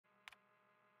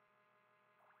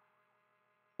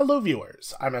Hello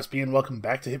viewers, I'm SB and welcome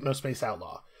back to Hypnospace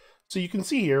Outlaw. So you can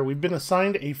see here, we've been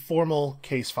assigned a formal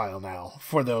case file now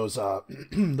for those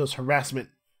those harassment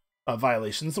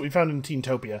violations that we found in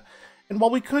Teentopia. And while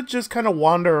we could just kind of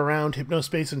wander around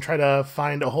Hypnospace and try to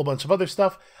find a whole bunch of other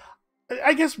stuff,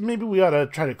 I guess maybe we ought to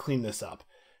try to clean this up.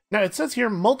 Now it says here,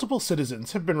 multiple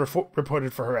citizens have been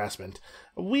reported for harassment.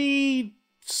 We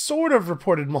sort of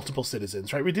reported multiple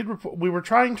citizens, right? We were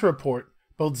trying to report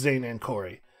both Zane and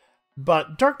Corey.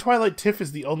 But Dark Twilight Tiff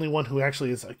is the only one who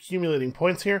actually is accumulating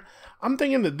points here. I'm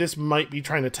thinking that this might be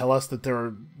trying to tell us that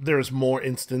there's more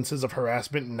instances of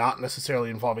harassment not necessarily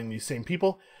involving these same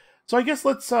people. So I guess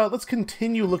let's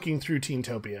continue looking through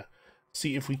Teentopia,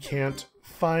 see if we can't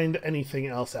find anything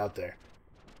else out there.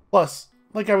 Plus,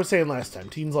 like I was saying last time,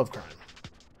 teens love crime.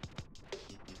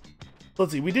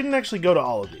 Let's see, we didn't actually go to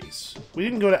all of these. We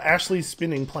didn't go to Ashley's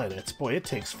Spinning Planets. Boy, it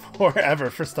takes forever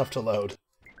for stuff to load.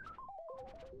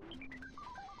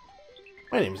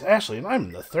 My name is Ashley, and I'm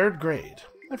in the 3rd grade.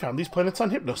 I found these planets on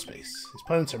Hypnospace. These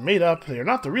planets are made up, they are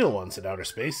not the real ones in outer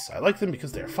space. I like them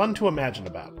because they are fun to imagine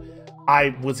about.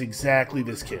 I was exactly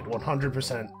this kid,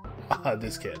 100%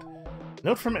 this kid.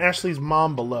 Note from Ashley's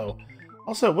mom below.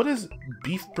 Also, what is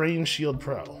Beef Brain Shield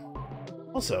Pro?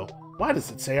 Also, why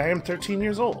does it say I am 13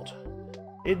 years old?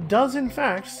 It does in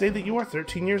fact say that you are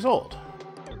 13 years old.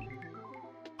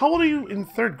 How old are you in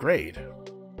 3rd grade?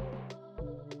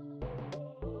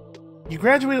 You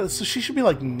graduated, so she should be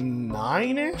like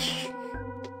 9-ish?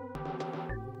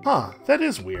 Huh, that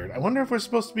is weird. I wonder if we're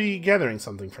supposed to be gathering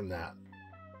something from that.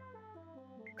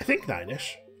 I think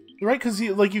 9-ish. Right, because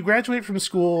you graduate from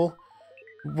school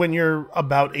when you're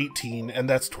about 18, and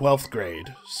that's 12th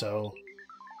grade, so...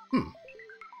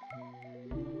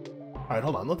 Alright,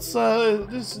 hold on, let's,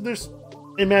 there's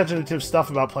imaginative stuff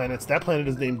about planets. That planet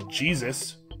is named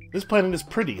Jesus. This planet is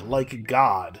pretty, like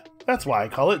God. That's why I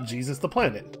call it Jesus the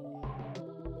Planet.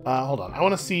 Hold on, I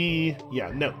want to see... yeah,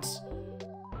 notes.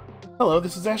 Hello,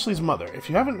 this is Ashley's mother. If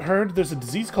you haven't heard, there's a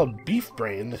disease called beef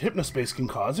brain that Hypnospace can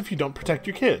cause if you don't protect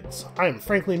your kids. I am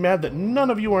frankly mad that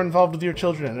none of you are involved with your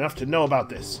children enough to know about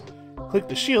this. Click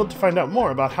the shield to find out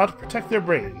more about how to protect their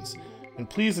brains. And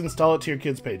please install it to your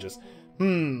kids' pages.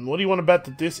 What do you want to bet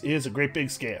that this is a great big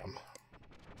scam?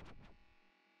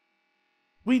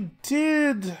 We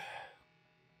did...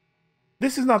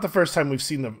 This is not the first time we've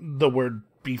seen the word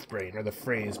beef brain, or the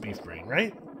phrase beef brain,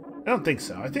 right? I don't think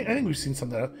so. I think we've seen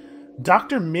something else.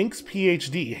 Dr. Mink's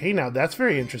PhD. Hey, now that's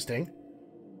very interesting.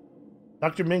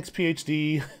 Dr. Mink's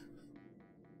PhD.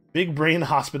 Big Brain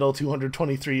Hospital,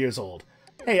 223 years old.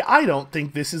 Hey, I don't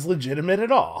think this is legitimate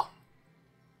at all.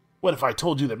 What if I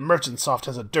told you that Merchantsoft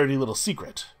has a dirty little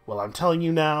secret? Well, I'm telling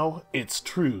you now, it's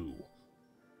true.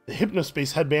 The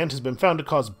Hypnospace headband has been found to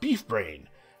cause beef brain,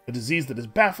 a disease that is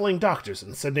baffling doctors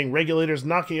and sending regulators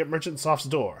knocking at Merchantsoft's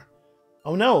door.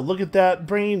 Oh no, look at that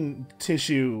brain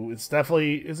tissue. It's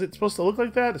definitely... is it supposed to look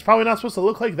like that? It's probably not supposed to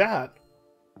look like that.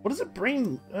 What is it?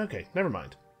 Brain... okay, never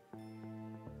mind.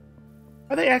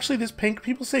 Are they actually this pink?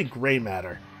 People say gray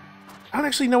matter. I don't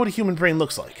actually know what a human brain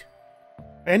looks like.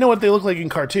 I know what they look like in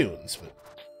cartoons, but...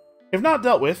 if not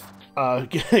dealt with,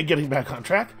 getting back on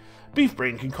track, beef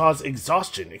brain can cause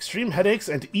exhaustion, extreme headaches,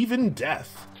 and even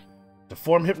death. To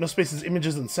form Hypnospace's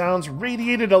images and sounds,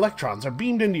 radiated electrons are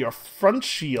beamed into your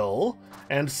frontial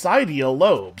and sideal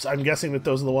lobes. I'm guessing that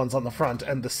those are the ones on the front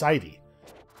and the sidey.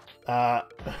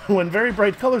 When very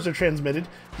bright colors are transmitted,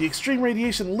 the extreme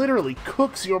radiation literally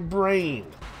cooks your brain.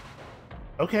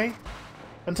 Okay.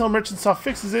 Until Merchantsoft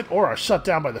fixes it or are shut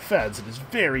down by the feds, it is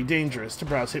very dangerous to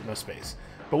browse Hypnospace.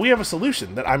 But we have a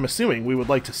solution that I'm assuming we would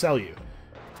like to sell you.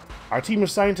 Our team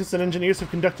of scientists and engineers have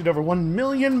conducted over 1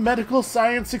 million medical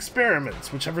science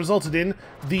experiments, which have resulted in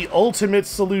the ultimate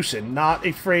solution, not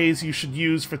a phrase you should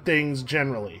use for things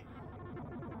generally.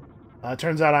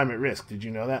 Turns out I'm at risk. Did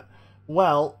you know that?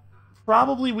 Well,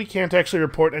 probably we can't actually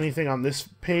report anything on this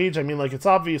page. I mean, like, it's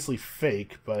obviously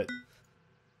fake, but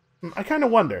I kind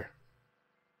of wonder.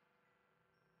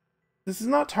 This is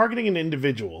not targeting an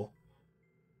individual,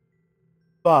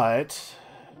 but...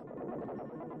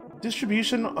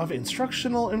 distribution of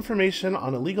instructional information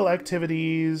on illegal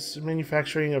activities,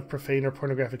 manufacturing of profane or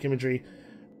pornographic imagery.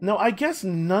 No, I guess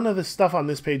none of the stuff on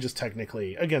this page is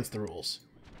technically against the rules.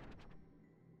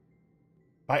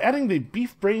 By adding the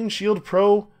Beef Brain Shield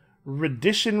Pro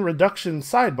Radiation Reduction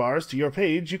sidebars to your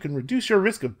page, you can reduce your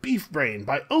risk of beef brain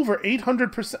by over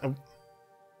 800%.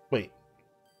 Wait,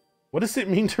 what does it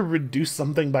mean to reduce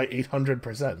something by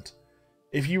 800%?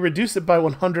 If you reduce it by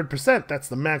 100%, that's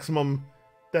the maximum...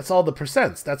 that's all the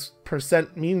percents. That's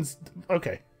percent means...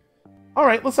 okay.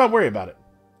 Alright, let's not worry about it.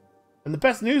 And the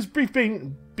best news,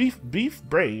 Beef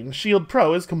Brain Shield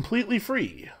Pro is completely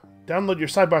free. Download your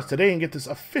sidebars today and get this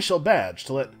official badge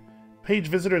to let page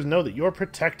visitors know that you're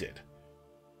protected.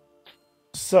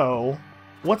 So,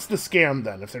 what's the scam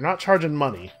then, if they're not charging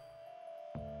money?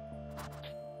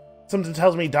 Something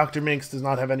tells me Dr. Minx does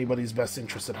not have anybody's best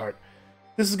interest at heart.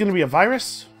 This is going to be a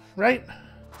virus, right?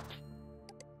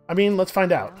 I mean, let's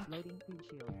find out.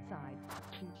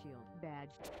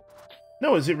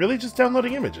 No, is it really just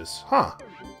downloading images? Huh.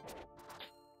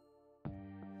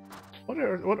 What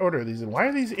order are these in? Why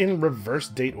are these in reverse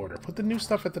date order? Put the new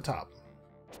stuff at the top.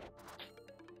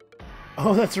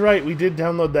 Oh, that's right. We did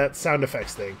download that sound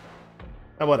effects thing.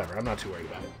 Oh, whatever. I'm not too worried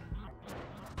about it.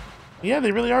 Yeah,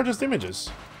 they really are just images.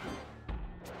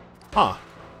 Huh.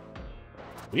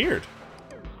 Weird.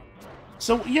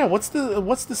 So, yeah, what's the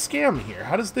scam here?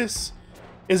 How does this...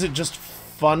 Is it just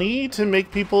funny to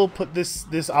make people put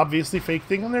this obviously fake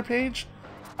thing on their page?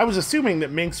 I was assuming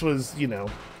that Minx was, you know,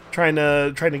 trying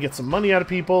to get some money out of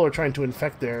people, or trying to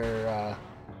infect their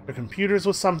computers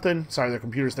with something. Sorry, their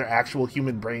computers, their actual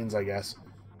human brains, I guess.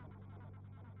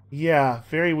 Yeah,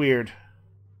 very weird.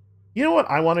 You know what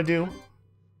I want to do?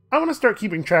 I want to start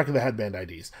keeping track of the headband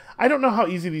IDs. I don't know how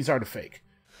easy these are to fake.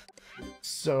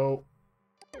 So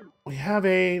we have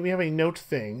a note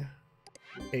thing.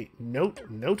 A note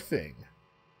thing.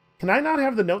 Can I not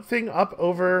have the note thing up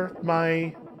over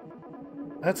my...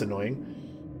 That's annoying.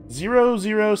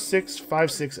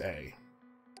 00656A.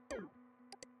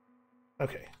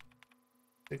 Okay.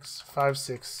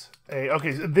 656A.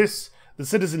 Okay, the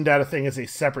citizen data thing is a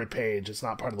separate page. It's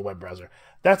not part of the web browser.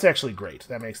 That's actually great.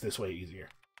 That makes this way easier.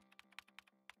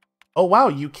 Oh, wow,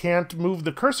 you can't move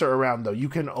the cursor around, though. You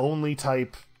can only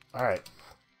type... Alright.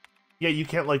 Yeah, you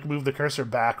can't, like, move the cursor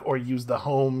back or use the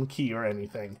home key or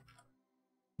anything.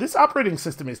 This operating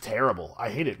system is terrible. I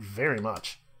hate it very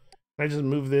much. Can I just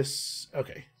move this?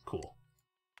 Okay, cool.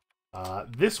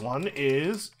 This one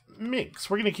is Minx.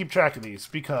 We're going to keep track of these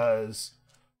because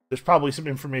there's probably some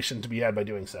information to be had by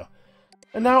doing so.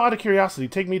 And now, out of curiosity,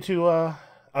 take me to...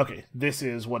 Okay, this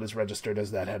is what is registered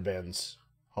as that headband's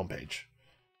homepage.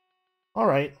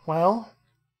 Alright, well,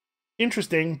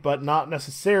 interesting, but not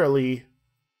necessarily...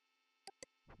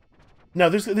 No,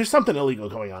 there's something illegal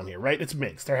going on here, right? It's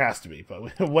Minx. There has to be,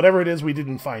 but whatever it is, we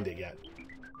didn't find it yet.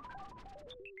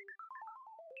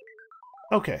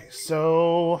 Okay,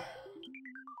 so...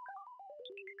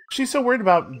 She's so worried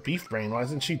about Beef Brain, why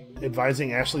isn't she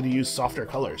advising Ashley to use softer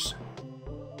colors?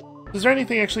 Is there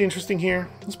anything actually interesting here?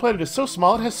 This planet is so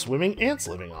small it has swimming ants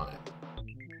living on it.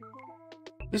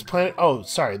 This planet... Oh,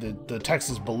 sorry, the text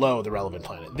is below the relevant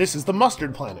planet. This is the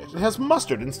mustard planet. It has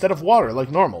mustard instead of water like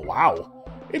normal. Wow.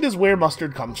 It is where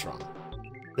mustard comes from.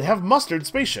 They have mustard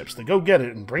spaceships that go get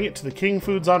it and bring it to the king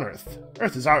foods on Earth.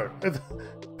 Earth is our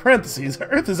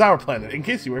planet, in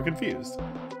case you were confused.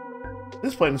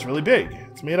 This planet's really big.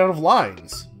 It's made out of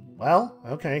lines. Well,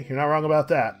 okay, you're not wrong about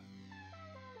that.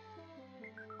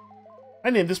 I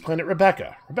named this planet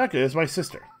Rebecca. Rebecca is my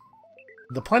sister.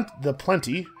 The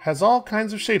Plenty has all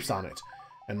kinds of shapes on it,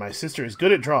 and my sister is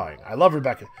good at drawing. I love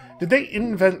Rebecca. Did they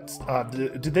invent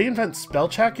spell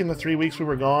check in the 3 weeks we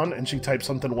were gone, and she typed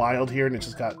something wild here and it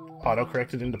just got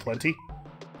auto-corrected into Plenty?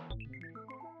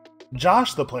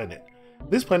 Josh the planet.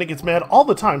 This planet gets mad all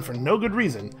the time for no good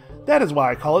reason. That is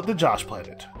why I call it the Josh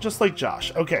planet. Just like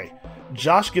Josh. Okay,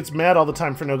 Josh gets mad all the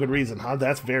time for no good reason, huh?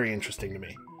 That's very interesting to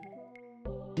me.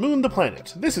 Moon the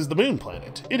planet. This is the moon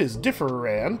planet. It is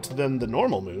different than the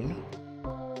normal moon.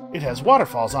 It has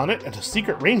waterfalls on it and a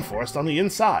secret rainforest on the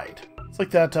inside. It's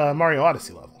like that Mario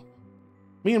Odyssey level.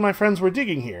 Me and my friends were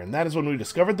digging here, and that is when we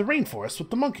discovered the rainforest with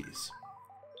the monkeys.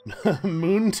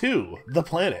 Moon 2, the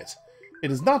planet. It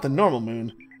is not the normal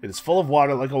moon. It is full of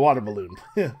water like a water balloon.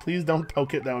 Please don't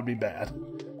poke it, that would be bad.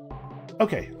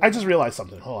 Okay, I just realized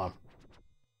something. Hold on.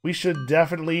 We should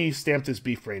definitely stamp this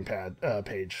Beef Brain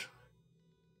page.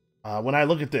 When I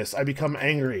look at this, I become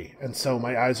angry, and so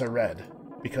my eyes are red.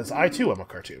 Because I, too, am a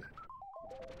cartoon.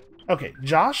 Okay,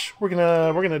 Josh. We're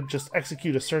gonna just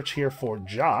execute a search here for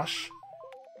Josh.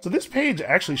 So this page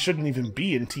actually shouldn't even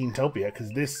be in Teentopia,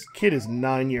 because this kid is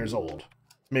 9 years old.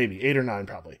 Maybe, 8 or 9,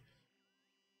 probably.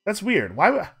 That's weird.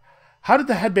 How did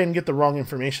the headband get the wrong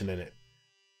information in it?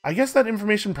 I guess that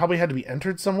information probably had to be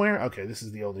entered somewhere. Okay, this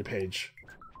is the only page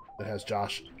that has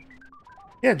Josh.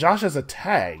 Yeah, Josh has a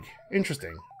tag.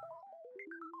 Interesting.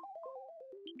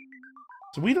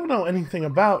 So we don't know anything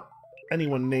about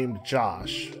anyone named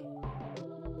Josh.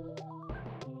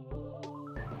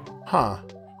 Huh.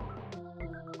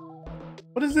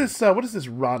 What is this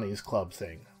Ronnie's Club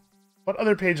thing? What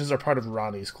other pages are part of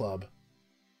Ronnie's Club?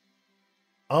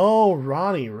 Oh,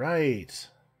 Ronnie, right.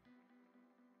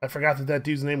 I forgot that that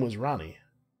dude's name was Ronnie.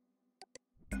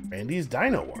 Randy's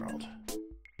Dino World.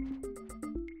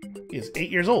 He is 8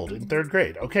 years old in 3rd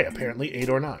grade. Okay, apparently 8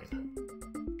 or 9.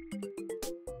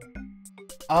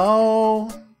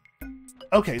 Oh...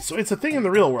 Okay, so it's a thing in the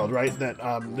real world, right? That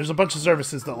there's a bunch of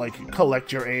services that, like,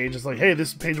 collect your age. It's like, hey,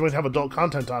 this page might have adult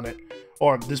content on it.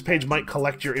 Or this page might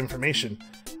collect your information.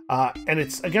 And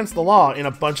it's against the law in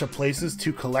a bunch of places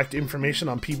to collect information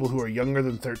on people who are younger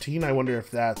than 13. I wonder if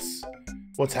that's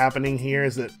what's happening here,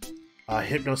 is that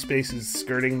Hypnospace is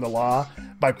skirting the law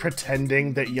by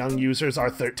pretending that young users are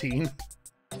 13.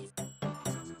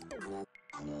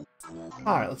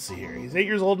 Alright, let's see here. He's 8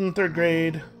 years old in 3rd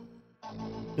grade.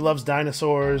 He loves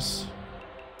dinosaurs.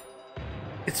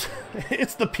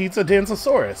 It's the Pizza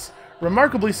Danceosaurus.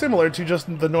 Remarkably similar to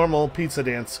just the normal pizza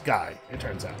dance guy, it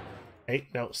turns out. Hey,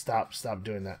 no, stop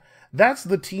doing that. That's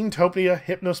the Teentopia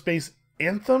Hypnospace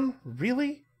Anthem?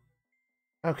 Really?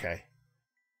 Okay.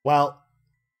 Well,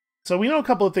 so we know a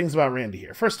couple of things about Randy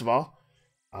here. First of all,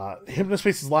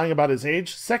 Hypnospace is lying about his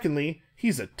age. Secondly,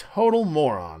 he's a total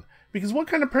moron. Because what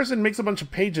kind of person makes a bunch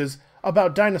of pages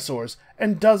about dinosaurs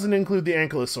and doesn't include the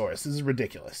Ankylosaurus? This is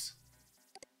ridiculous.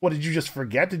 What, did you just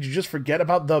forget? Did you just forget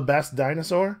about the best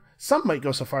dinosaur? Some might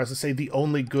go so far as to say the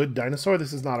only good dinosaur.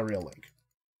 This is not a real link.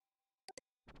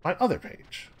 My other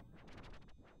page.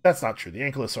 That's not true. The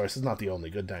Ankylosaurus is not the only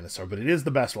good dinosaur, but it is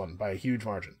the best one by a huge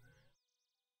margin.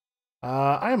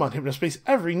 I am on Hypnospace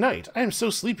every night. I am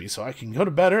so sleepy, so I can go to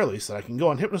bed early so that I can go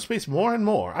on Hypnospace more and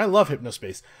more. I love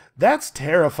Hypnospace. That's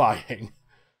terrifying.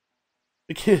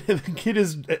 The kid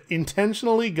is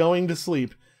intentionally going to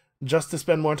sleep just to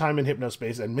spend more time in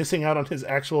Hypnospace and missing out on his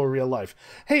actual real life.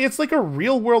 Hey, it's like a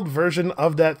real-world version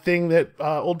of that thing that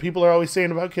old people are always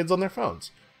saying about kids on their phones.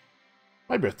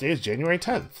 My birthday is January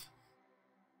 10th.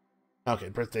 Okay,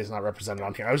 birthday's not represented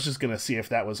on here. I was just going to see if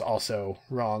that was also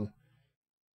wrong.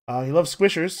 He loves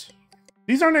squishers.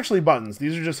 These aren't actually buttons.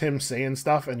 These are just him saying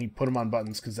stuff, and he put them on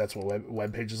buttons because that's what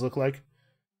web pages look like.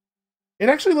 It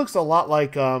actually looks a lot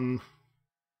like, what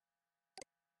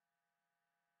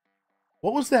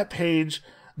was that page?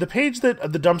 The page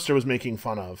that the dumpster was making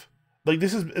fun of. Like,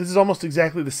 this is almost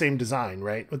exactly the same design,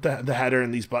 right? With the header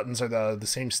and these buttons are the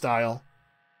same style.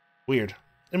 Weird.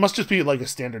 It must just be like a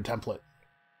standard template.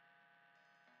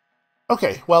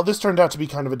 Okay, well, this turned out to be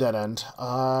kind of a dead end.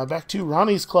 Back to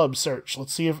Ronnie's Club search.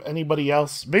 Let's see if anybody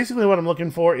else... Basically, what I'm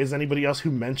looking for is anybody else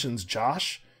who mentions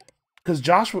Josh. Because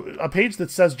Josh, a page that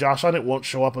says Josh on it won't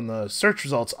show up in the search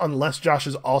results unless Josh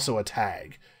is also a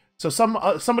tag. So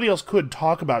somebody else could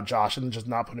talk about Josh and just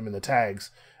not put him in the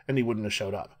tags, and he wouldn't have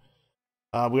showed up.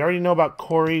 We already know about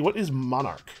Corey. What is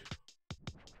Monarch?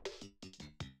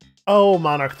 Oh,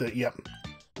 Monarch. Yep.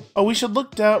 Oh, we should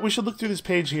look through this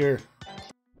page here.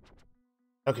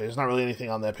 Okay, there's not really anything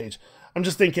on that page. I'm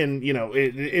just thinking, you know,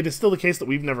 it is still the case that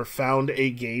we've never found a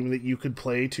game that you could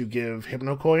play to give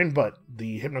Hypnocoin, but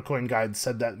the Hypnocoin guide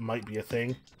said that might be a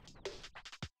thing.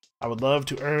 I would love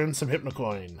to earn some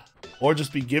Hypnocoin, or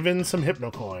just be given some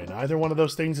Hypnocoin. Either one of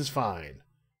those things is fine.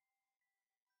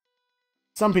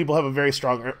 Some people have a very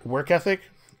strong work ethic.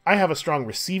 I have a strong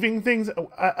receiving things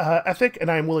ethic,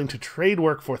 and I am willing to trade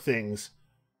work for things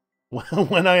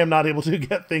when I am not able to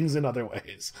get things in other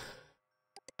ways.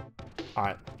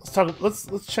 Alright,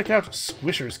 let's check out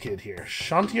Squishers Kid here.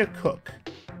 Shantia Cook.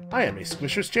 I am a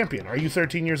Squishers champion. Are you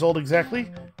 13 years old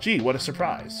exactly? Gee, what a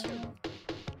surprise.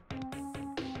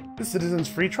 The citizen's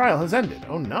free trial has ended.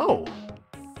 Oh no!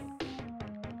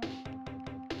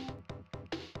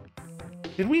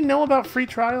 Did we know about free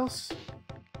trials?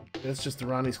 That's just the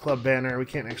Ronnie's Club banner. We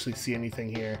can't actually see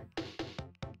anything here.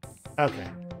 Okay.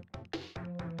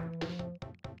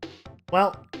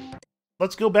 Well,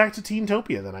 let's go back to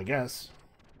Teentopia then, I guess.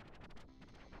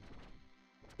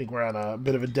 I think we're on a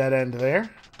bit of a dead end there.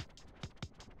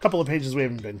 A couple of pages we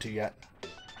haven't been to yet.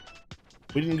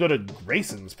 We didn't go to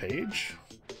Grayson's page.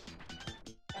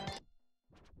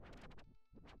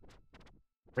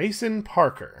 Grayson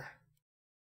Parker.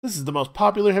 This is the most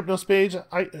popular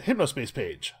Hypnospace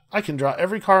page. I can draw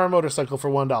every car or motorcycle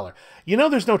for $1. You know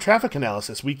there's no traffic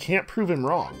analysis. We can't prove him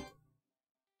wrong.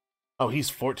 Oh, he's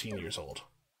 14 years old.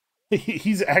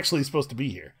 He's actually supposed to be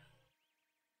here.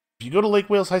 If you go to Lake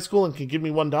Wales High School and can give me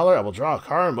 $1, I will draw a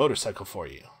car or motorcycle for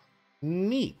you.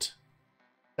 Neat.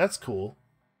 That's cool.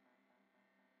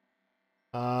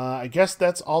 I guess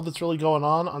that's all that's really going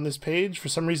on this page. For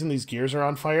some reason, these gears are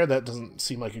on fire. That doesn't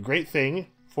seem like a great thing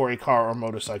for a car or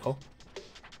motorcycle.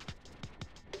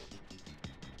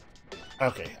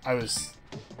 Okay, I was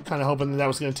kind of hoping that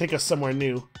was going to take us somewhere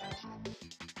new.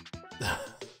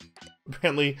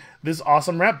 Apparently, this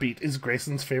awesome rap beat is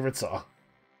Grayson's favorite song.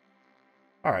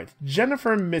 Alright,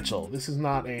 Jennifer Mitchell. This is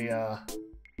not a,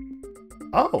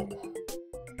 Oh!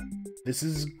 This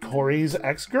is Corey's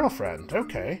ex-girlfriend.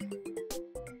 Okay.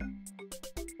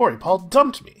 Corey, Paul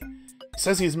dumped me. He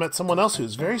says he's met someone else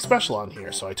who's very special on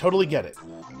here, so I totally get it.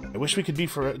 I wish we could be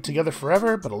together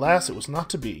forever, but alas, it was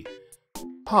not to be.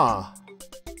 Huh.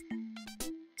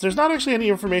 So there's not actually any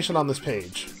information on this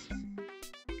page.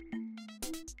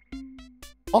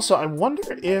 Also, I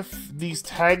wonder if these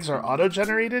tags are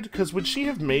auto-generated, because would she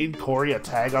have made Corey a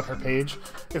tag on her page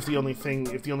if the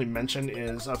only mention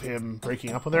is of him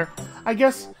breaking up with her? I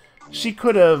guess she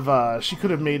could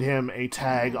have made him a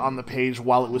tag on the page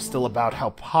while it was still about how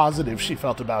positive she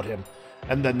felt about him,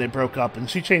 and then they broke up, and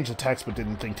she changed the text but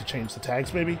didn't think to change the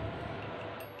tags, maybe?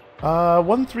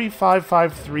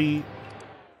 13553.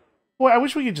 Boy, I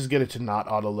wish we could just get it to not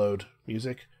auto-load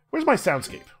music. Where's my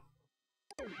soundscape?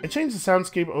 I changed the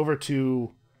soundscape over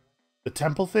to the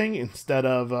temple thing instead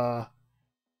of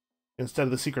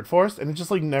the secret forest, and it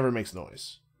just like never makes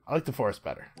noise. I like the forest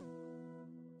better.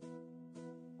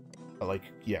 But like,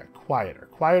 yeah,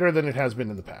 quieter than it has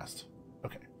been in the past.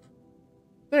 Okay,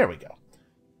 there we go.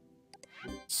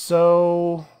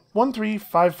 So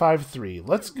 13553.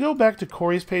 Let's go back to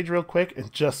Corey's page real quick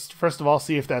and just first of all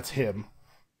see if that's him.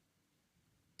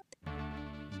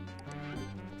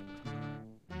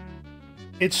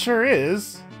 It sure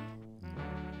is.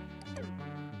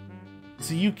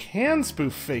 So you can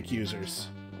spoof fake users.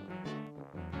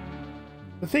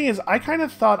 The thing is, I kind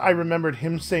of thought I remembered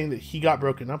him saying that he got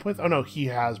broken up with. Oh no, he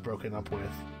has broken up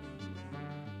with.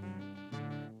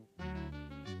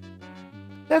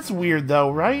 That's weird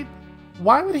though, right?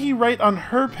 Why would he write on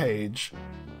her page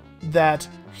that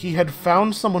he had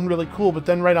found someone really cool, but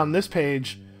then write on this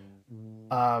page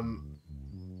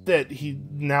that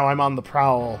now I'm on the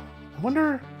prowl? I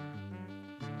wonder...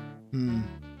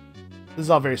 This is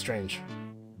all very strange.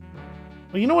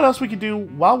 Well, you know what else we could do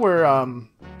while we're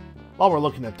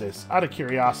looking at this, out of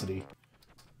curiosity?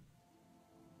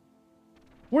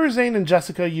 Were Zane and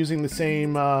Jessica using the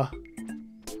same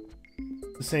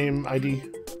ID?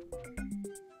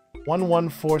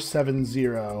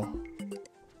 11470.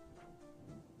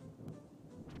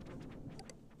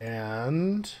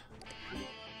 And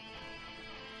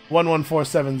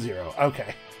 11470.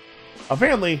 Okay.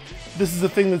 Apparently, this is a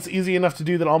thing that's easy enough to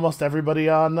do that almost everybody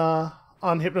on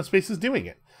Hypnospace is doing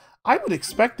it. I would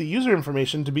expect the user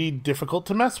information to be difficult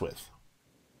to mess with.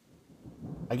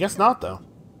 I guess not, though.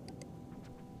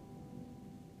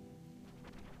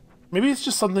 Maybe it's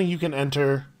just something you can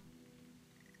enter.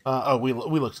 Oh, we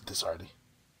looked at this already.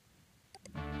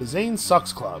 The Zane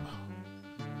Sucks Club.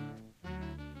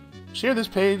 Share this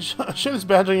page. Share this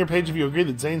badge on your page if you agree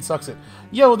that Zane sucks it.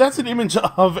 Yo, that's an image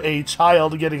of a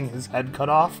child getting his head cut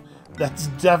off. That's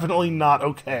definitely not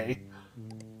okay.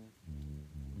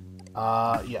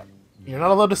 Yeah. You're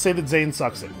not allowed to say that Zane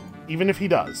sucks it, even if he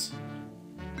does.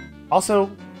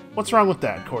 Also, what's wrong with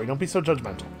that, Corey? Don't be so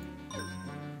judgmental.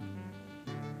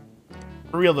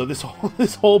 For real though, this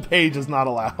whole page is not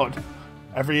allowed.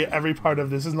 Every part of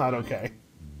this is not okay.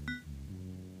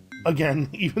 Again,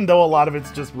 even though a lot of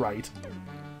it's just right.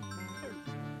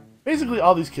 Basically,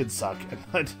 all these kids suck,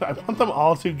 and I want them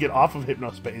all to get off of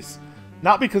Hypnospace.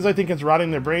 Not because I think it's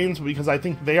rotting their brains, but because I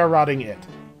think they are rotting it.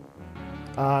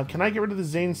 Can I get rid of the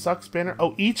Zane Sucks banner?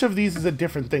 Oh, each of these is a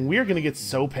different thing. We are going to get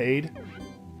so paid.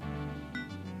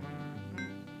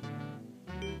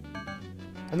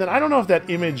 And then I don't know if that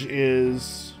image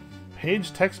is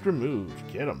page text removed.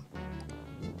 Get them.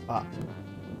 I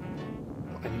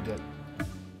need to...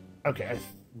 Okay, I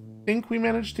think we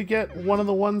managed to get one of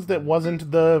the ones that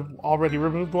wasn't the already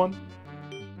removed one.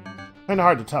 Kind of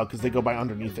hard to tell because they go by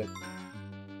underneath it.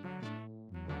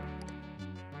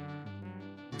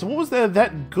 So what was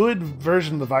that good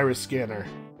version of the virus scanner?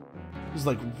 It was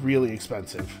like really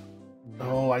expensive.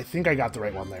 Oh, I think I got the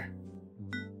right one there.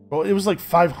 Well, it was like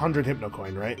 500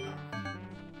 Hypnocoin, right?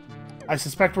 I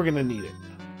suspect we're gonna need it.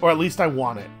 Or at least I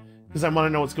want it. Because I want to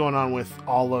know what's going on with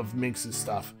all of Minx's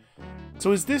stuff.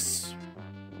 So is this...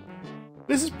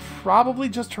 This is probably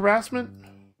just harassment?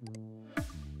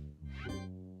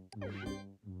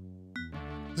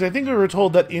 Because I think we were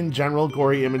told that in general,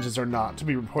 gory images are not to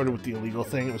be reported with the illegal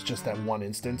thing. It was just that one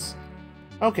instance.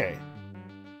 Okay.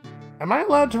 Am I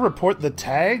allowed to report the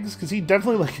tags? Because he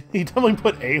definitely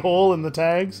put a-hole in the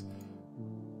tags.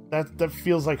 That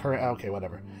feels like her... Okay,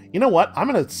 whatever. You know what?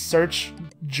 I'm going to search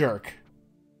jerk.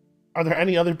 Are there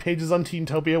any other pages on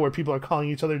Teentopia where people are calling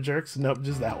each other jerks? Nope,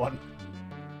 just that one.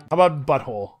 How about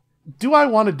butthole? Do I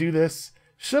want to do this?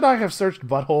 Should I have searched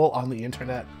butthole on the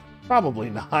internet? Probably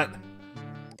not.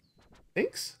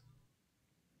 Thanks?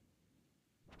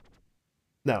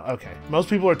 No, okay. Most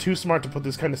people are too smart to put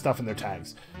this kind of stuff in their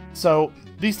tags. So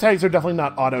these tags are definitely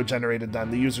not auto-generated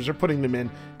then. The users are putting them in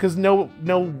because no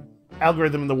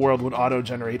algorithm in the world would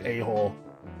auto-generate a-hole.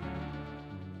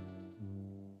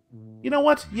 You know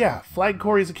what? Yeah, Flag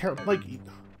Corey's a character. Like,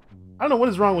 I don't know what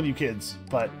is wrong with you kids,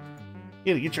 but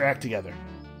you gotta get your act together.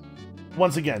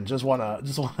 Once again, just wanna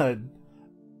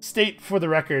state for the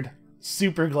record,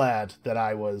 super glad that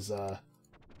I was that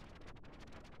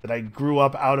I grew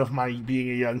up out of my being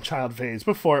a young child phase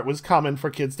before it was common for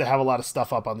kids to have a lot of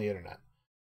stuff up on the internet.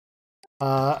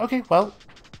 Okay, well,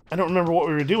 I don't remember what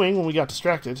we were doing when we got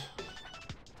distracted.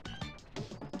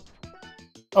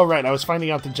 Oh, right, I was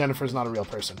finding out that Jennifer's not a real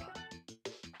person.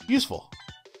 Useful.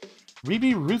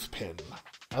 Reby Ruth Pin.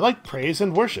 I like praise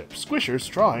and worship, squishers,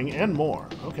 drawing, and more.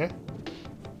 Okay.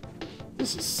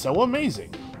 This is so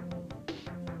amazing.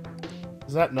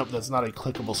 Is that? Nope, that's not a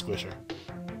clickable squisher.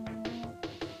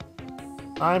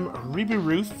 I'm Reby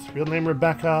Ruth, real name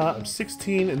Rebecca. I'm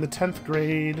 16 in the 10th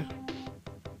grade.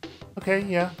 Okay,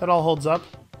 yeah, that all holds up.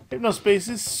 Hypnospace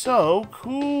is so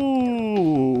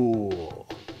cool.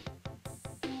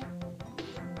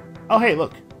 Oh, hey,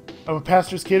 look. I'm a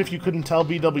pastor's kid. If you couldn't tell,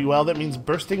 BWL, that means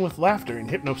bursting with laughter in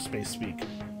Hypnospace speak.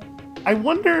 I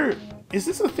wonder, is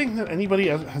this a thing that anybody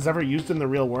has ever used in the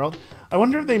real world? I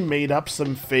wonder if they made up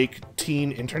some fake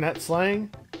teen internet slang.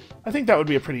 I think that would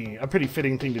be a pretty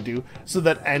fitting thing to do, so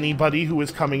that anybody who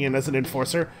is coming in as an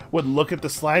enforcer would look at the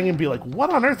slang and be like,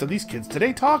 what on earth are these kids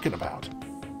today talking about?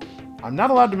 I'm not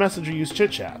allowed to message or use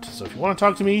chit-chat, so if you want to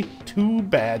talk to me, too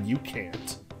bad you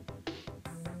can't.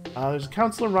 There's a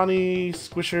Counselor Ronnie,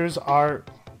 squishers are...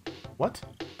 What?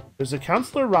 There's a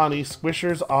Counselor Ronnie,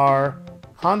 squishers are...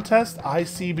 Contest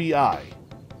ICBI.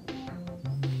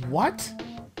 What?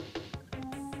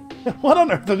 What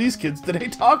on earth are these kids today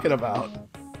talking about?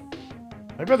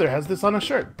 My brother has this on a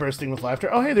shirt, bursting with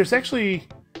laughter. Oh, hey, there's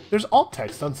alt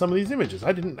text on some of these images.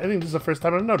 I think this is the first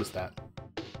time I've noticed that.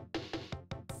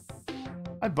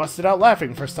 I busted out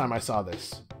laughing first time I saw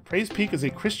this. Praise Peak is a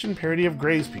Christian parody of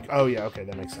Gray's Peak. Oh, yeah, okay,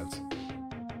 that makes sense.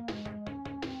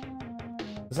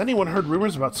 Has anyone heard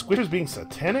rumors about squishers being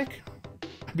satanic?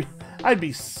 I'd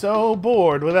be so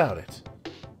bored without it.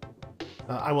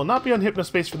 I will not be on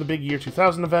Hypnospace for the big Year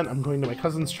 2000 event. I'm going to my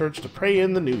cousin's church to pray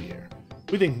in the new year.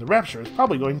 We think the rapture is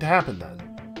probably going to happen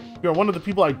then. You're one of the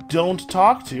people I don't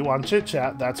talk to on Chit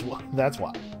Chat, that's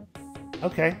why.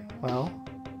 Okay, well...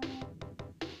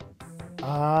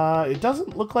 it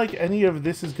doesn't look like any of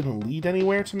this is going to lead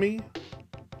anywhere to me.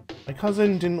 My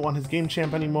cousin didn't want his Game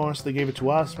Champ anymore, so they gave it to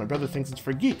us. My brother thinks it's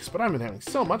for geeks, but I've been having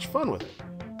so much fun with it.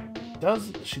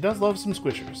 She does love some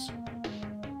squishers.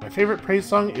 My favorite praise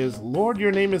song is Lord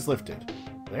Your Name Is Lifted.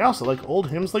 And I also like old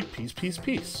hymns like Peace, Peace,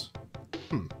 Peace.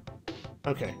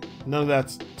 Okay, none of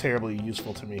that's terribly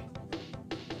useful to me.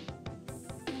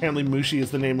 Apparently Mushi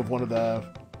is the name of one of the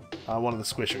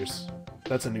squishers.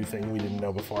 That's a new thing we didn't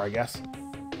know before, I guess.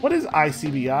 What is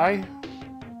ICBI?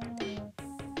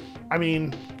 I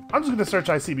mean, I'm just going to search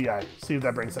ICBI, see if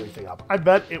that brings anything up. I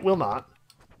bet it will not.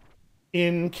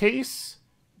 In case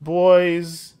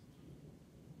boys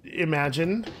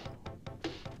imagine...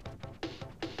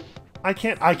 I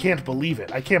can't believe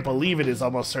it. I can't believe it is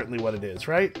almost certainly what it is,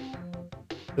 right?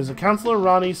 There's a Counselor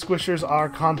Ronnie, squishers are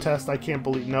contest. I can't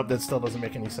believe... Nope, that still doesn't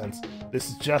make any sense.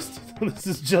 This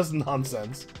is just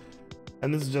nonsense.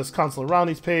 And this is just Counselor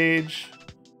Ronnie's page.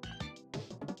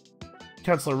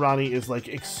 Counselor Ronnie is like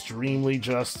extremely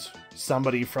just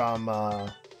somebody from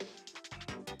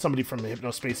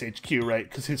Hypnospace HQ, right?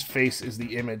 Because his face is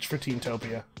the image for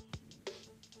Teentopia.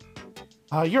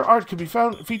 Your art could be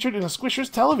featured in a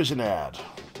Squishers television ad.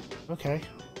 Okay.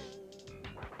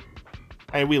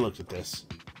 Hey, we looked at this.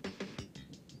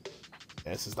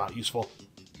 This is not useful.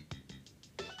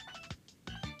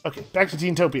 Okay, back to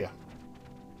Teentopia.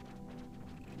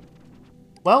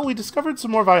 Well, we discovered some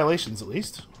more violations, at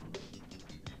least.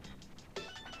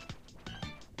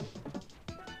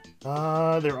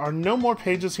 There are no more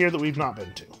pages here that we've not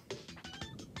been to.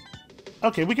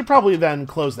 Okay, we could probably then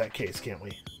close that case, can't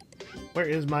we? Where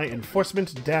is my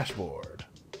enforcement dashboard?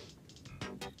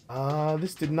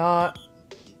 This did not...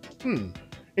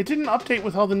 It didn't update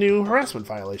with all the new harassment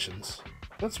violations.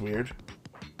 That's weird.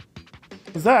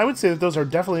 Because I would say that those are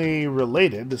definitely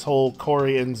related, this whole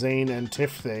Corey and Zane and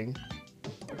Tiff thing.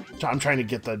 I'm trying to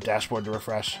get the dashboard to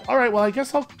refresh. Alright, well I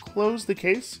guess I'll close the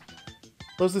case.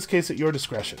 Close this case at your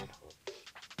discretion.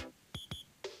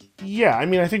 Yeah, I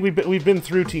mean, I think we've been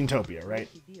through Teentopia, right?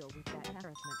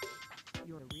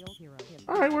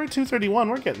 Alright, we're at 231,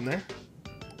 we're getting there.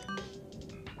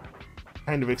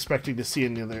 Kind of expecting to see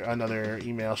another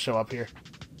email show up here.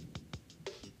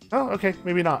 Oh, okay,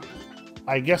 maybe not.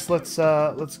 I guess let's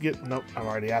get... Nope, I'm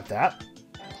already at that.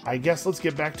 I guess let's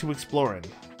get back to exploring.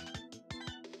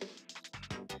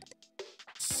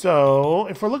 So,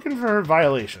 if we're looking for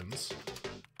violations...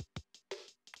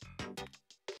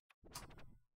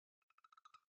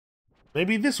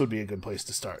 maybe this would be a good place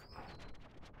to start.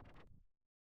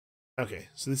 Okay,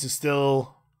 so this is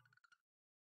still...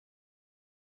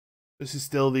 this is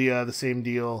still the same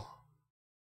deal.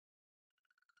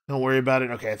 Don't worry about it.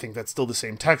 Okay, I think that's still the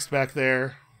same text back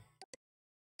there.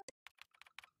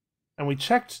 And we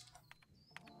checked...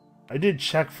 I did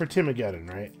check for Timogeddon,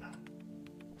 right?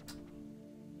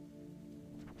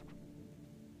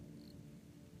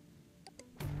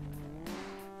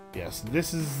 Yes,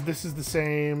 this is the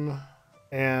same,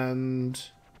 and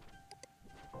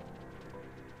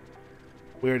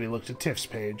we already looked at Tiff's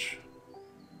page.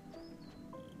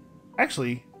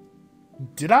 Actually,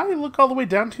 did I look all the way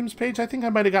down Tim's page? I think I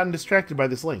might have gotten distracted by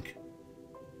this link.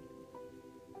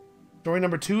 Story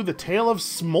number 2, The Tale of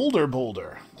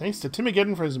Smolderboulder. Thanks to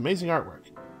Timogeddon for his amazing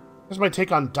artwork. Here's my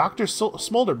take on Dr.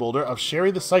 Smolderboulder of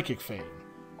Sherry the Psychic fame.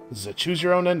 This is a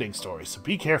choose-your-own-ending story, so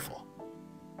be careful.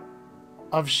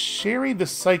 Of Sherry the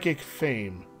Psychic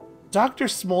fame. Dr.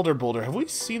 Smolderboulder, have we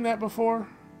seen that before?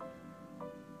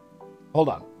 Hold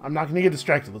on, I'm not going to get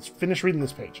distracted. Let's finish reading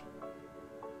this page.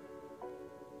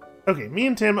 Okay, me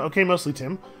and Tim, okay, mostly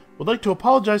Tim, would like to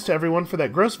apologize to everyone for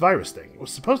that gross virus thing. It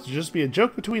was supposed to just be a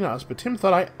joke between us, but Tim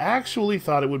thought I actually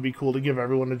thought it would be cool to give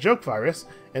everyone a joke virus,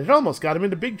 and it almost got him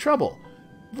into big trouble.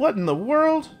 What in the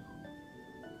world?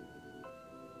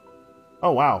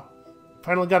 Oh, wow.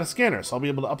 Finally got a scanner, so I'll be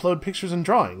able to upload pictures and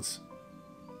drawings.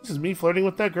 This is me flirting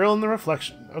with that girl in the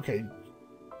reflection. Okay.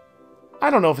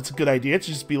 I don't know if it's a good idea to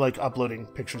just be, like, uploading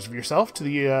pictures of yourself to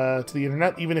the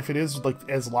internet, even if it is, like,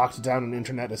 as locked down an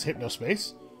internet as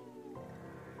Hypnospace.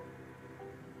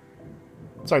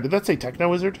 Sorry, did that say Techno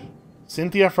Wizard?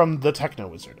 Cynthia from the Techno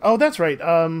Wizard. Oh, that's right.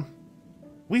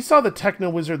 We saw the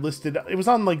Techno Wizard listed. It was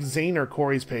on, like, Zane or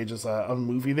Corey's page as a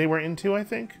movie they were into, I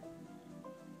think.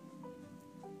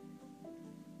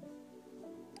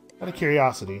 Out of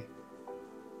curiosity.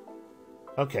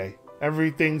 Okay,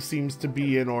 everything seems to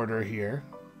be in order here.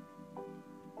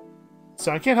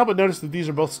 So I can't help but notice that these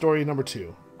are both story number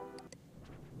 2.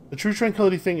 The True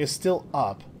Tranquility thing is still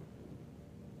up.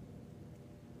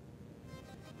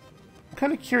 I'm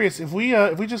kind of curious, if we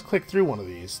just click through one of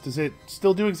these, does it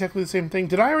still do exactly the same thing?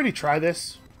 Did I already try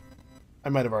this? I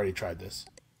might have already tried this.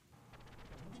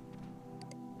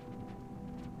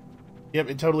 Yep,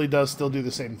 it totally does still do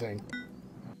the same thing.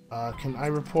 Can I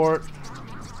report?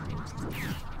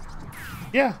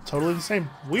 Yeah, totally the same.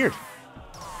 Weird.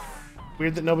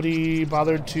 Weird that nobody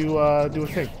bothered to do a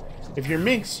thing. If you're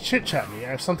Minx, chit-chat me. I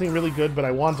have something really good, but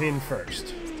I want in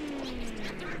first.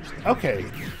 Okay.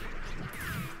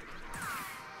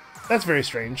 That's very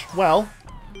strange. Well,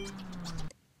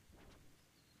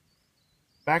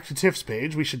 back to Tiff's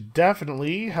page. We should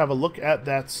definitely have a look at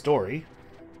that story.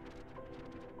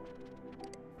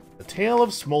 The Tale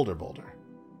of Smolderboulder.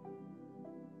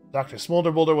 Dr.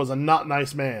 Smolderboulder was a not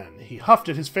nice man. He huffed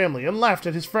at his family and laughed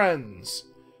at his friends.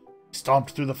 He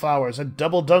stomped through the flowers and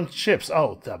double-dunked ships.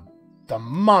 Oh, the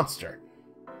monster.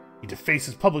 He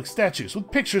defaces public statues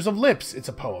with pictures of lips. It's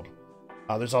a poem.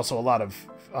 There's also a lot of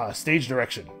stage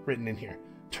direction written in here.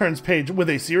 Turns page with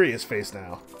a serious face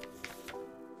now.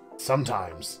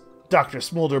 Sometimes, Dr.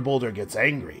 Smolderboulder gets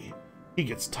angry. He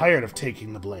gets tired of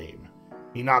taking the blame.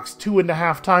 He knocks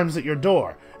 2.5 times at your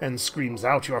door and screams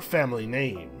out your family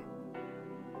name.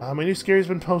 My new scary's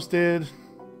been posted.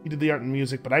 He did the art and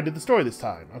music, but I did the story this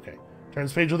time. Okay.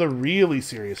 Turns page with a really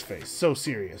serious face. So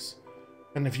serious.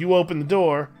 And if you open the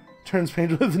door, turns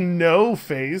page with no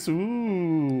face.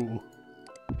 Ooh.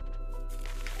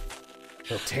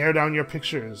 He'll tear down your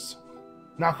pictures,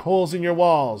 knock holes in your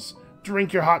walls,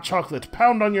 drink your hot chocolate,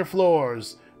 pound on your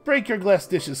floors, break your glass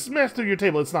dishes, smash through your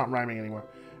table. It's not rhyming anymore.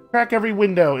 Crack every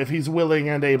window if he's willing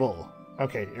and able.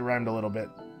 Okay, it rhymed a little bit.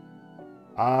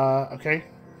 Okay.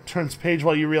 Turns page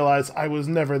while you realize I was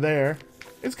never there.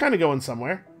 It's kind of going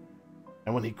somewhere.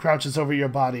 And when he crouches over your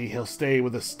body, he'll stay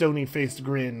with a stony-faced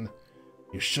grin.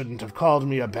 You shouldn't have called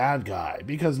me a bad guy,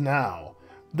 because now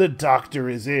the doctor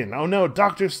is in. Oh no,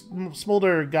 Dr.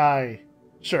 Smolder guy.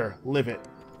 Sure, live it.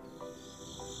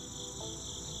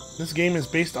 This game is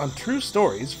based on true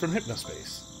stories from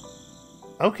Hypnospace.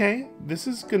 Okay, this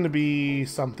is gonna be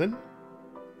something.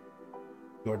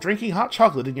 You're drinking hot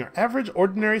chocolate in your average,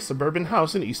 ordinary suburban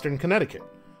house in eastern Connecticut.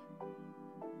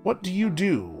 What do you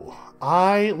do?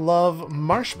 I love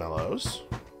marshmallows.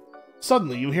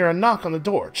 Suddenly, you hear a knock on the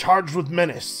door, charged with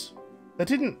menace. I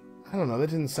don't know,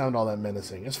 that didn't sound all that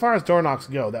menacing. As far as door knocks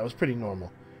go, that was pretty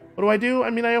normal. What do I do? I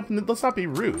mean, I open it. Let's not be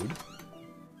rude.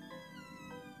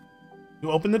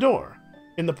 You open the door.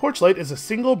 In the porch light is a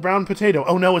single brown potato.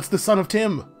 Oh no, it's the son of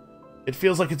Tim. It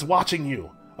feels like it's watching you.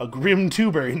 A grim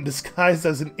tuber in disguise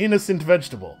as an innocent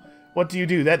vegetable. What do you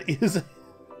do? That is...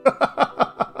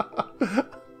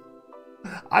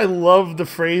 I love the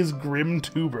phrase grim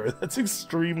tuber. That's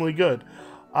extremely good.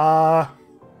 I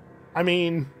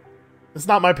mean, it's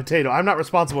not my potato. I'm not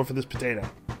responsible for this potato.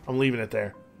 I'm leaving it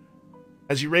there.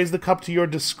 As you raise the cup to your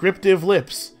descriptive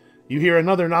lips, you hear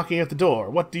another knocking at the door.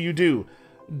 What do you do?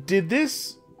 Did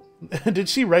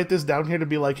she write this down here to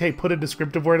be like, hey, put a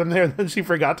descriptive word in there, and then she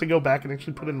forgot to go back and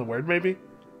actually put in the word, maybe?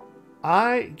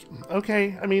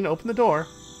 Okay, I mean, open the door.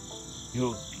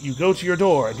 You go to your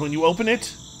door, and when you open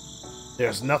it,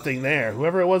 there's nothing there.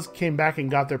 Whoever it was came back and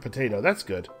got their potato. That's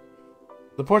good.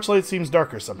 The porch light seems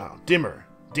darker somehow. Dimmer.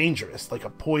 Dangerous, like a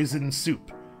poison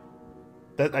soup.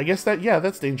 I guess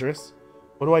that's dangerous.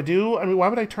 What do I do? I mean, why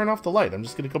would I turn off the light? I'm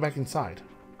just going to go back inside.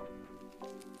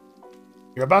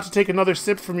 You're about to take another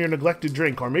sip from your neglected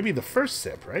drink, or maybe the first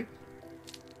sip, right?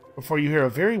 Before you hear a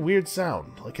very weird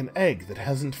sound, like an egg that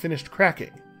hasn't finished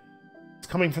cracking. It's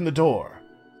coming from the door.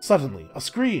 Suddenly, a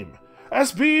scream.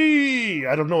 SB!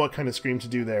 I don't know what kind of scream to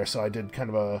do there, so I did kind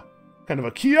of a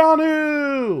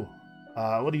Keanu!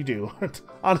 What do you do?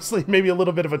 Honestly, maybe a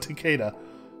little bit of a Takeda.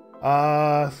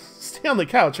 Stay on the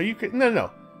couch. Are you...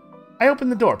 No. I open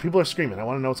the door. People are screaming. I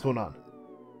want to know what's going on.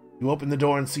 You open the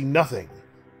door and see nothing.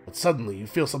 But suddenly, you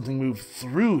feel something move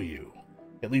through you.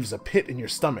 It leaves a pit in your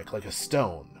stomach like a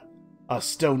stone. A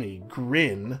stony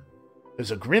grin.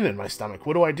 There's a grin in my stomach.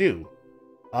 What do I do?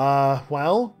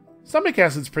 Well, stomach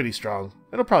acid's pretty strong.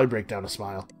 It'll probably break down a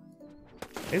smile.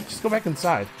 Okay, just go back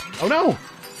inside. Oh no!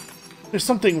 There's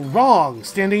something wrong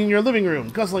standing in your living room,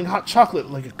 guzzling hot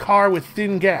chocolate like a car with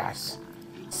thin gas.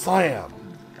 Slam!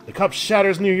 The cup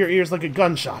shatters near your ears like a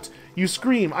gunshot. You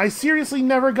scream, I seriously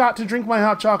never got to drink my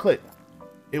hot chocolate.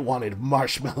 It wanted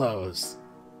marshmallows.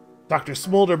 Dr.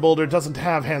 Smolderboulder doesn't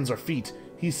have hands or feet.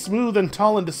 He's smooth and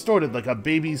tall and distorted like a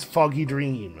baby's foggy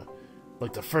dream.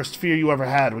 Like the first fear you ever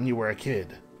had when you were a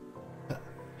kid.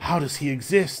 How does he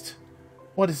exist?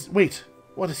 Wait,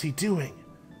 what is he doing?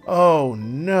 Oh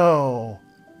no.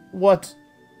 Where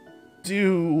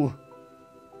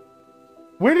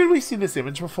did we see this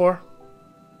image before?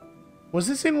 Was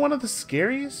this in one of the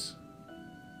scaries?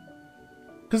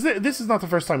 Because this is not the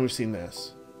first time we've seen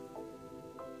this.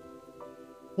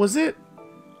 Was it?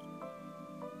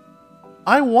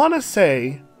 I want to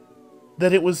say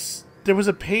that there was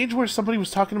a page where somebody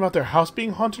was talking about their house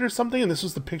being haunted or something, and this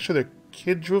was the picture their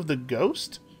kid drew of the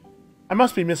ghost? I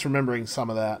must be misremembering some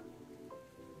of that.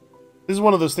 This is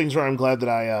one of those things where I'm glad that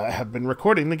I have been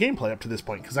recording the gameplay up to this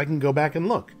point, because I can go back and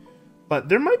look. But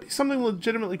there might be something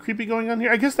legitimately creepy going on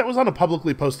here. I guess that was on a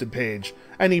publicly posted page.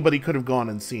 Anybody could have gone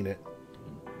and seen it.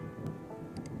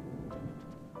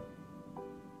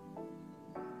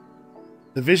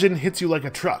 The vision hits you like a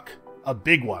truck. A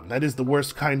big one. That is the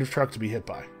worst kind of truck to be hit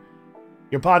by.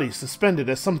 Your body's suspended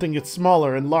as something gets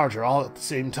smaller and larger all at the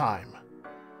same time.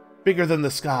 Bigger than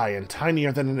the sky and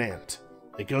tinier than an ant.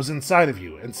 It goes inside of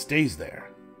you and stays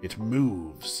there. It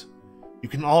moves. You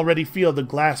can already feel the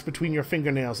glass between your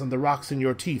fingernails and the rocks in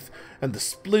your teeth, and the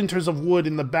splinters of wood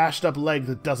in the bashed-up leg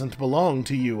that doesn't belong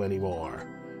to you anymore.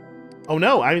 Oh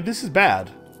no, I mean, this is bad.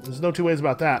 There's no two ways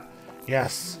about that.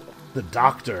 Yes, the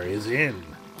doctor is in.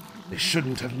 They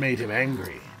shouldn't have made him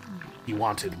angry. He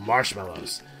wanted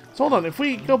marshmallows. So hold on, if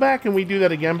we go back and we do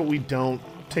that again, but we don't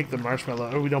take the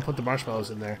marshmallow, or we don't put the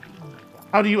marshmallows in there,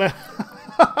 how do you end...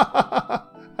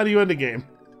 How do you end a game?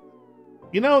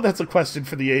 You know, that's a question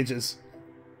for the ages.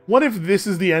 What if this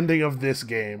is the ending of this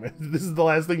game? This is the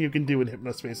last thing you can do in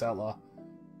Hypnospace Outlaw.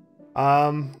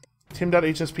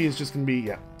 Tim.hsp is just going to be...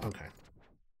 Yeah, okay.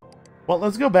 Well,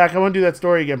 let's go back. I want to do that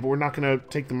story again, but we're not going to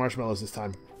take the marshmallows this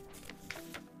time.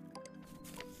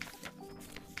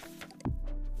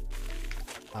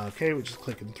 Okay, we're just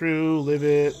clicking through. Live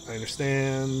it. I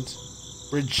understand.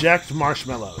 Reject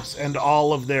marshmallows and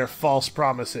all of their false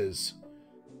promises.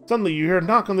 Suddenly, you hear a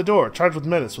knock on the door, charged with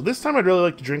menace. Well, this time I'd really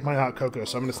like to drink my hot cocoa,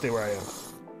 so I'm going to stay where I am.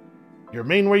 You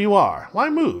remain where you are. Why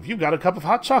move? You've got a cup of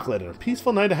hot chocolate and a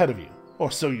peaceful night ahead of you.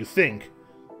 Or so you think.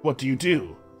 What do you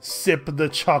do? Sip the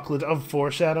chocolate of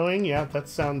foreshadowing? Yeah, that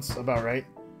sounds about right.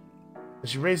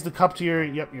 As you raise the cup to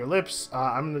your lips,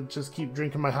 I'm going to just keep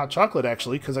drinking my hot chocolate,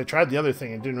 actually, because I tried the other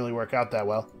thing and it didn't really work out that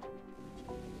well.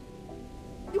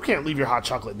 You can't leave your hot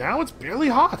chocolate now. It's barely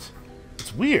hot.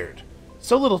 It's weird.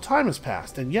 So little time has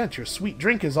passed, and yet your sweet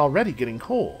drink is already getting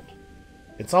cold.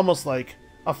 It's almost like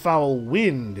a foul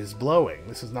wind is blowing.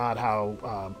 This is not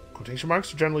how quotation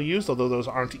marks are generally used, although those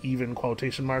aren't even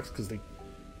quotation marks because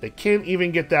they They can't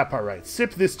even get that part right.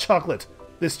 Sip this chocolate.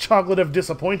 This chocolate of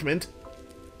disappointment.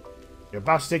 You're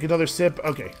about to take another sip.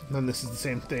 Okay, then this is the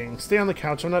same thing. Stay on the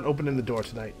couch. I'm not opening the door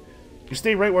tonight. You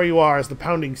stay right where you are as the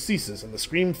pounding ceases and the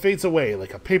scream fades away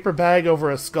like a paper bag over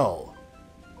a skull.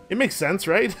 It makes sense,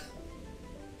 right?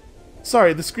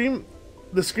 Sorry, the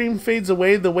scream fades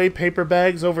away the way paper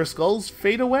bags over skulls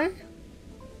fade away?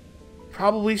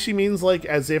 Probably she means like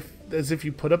as if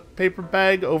you put a paper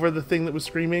bag over the thing that was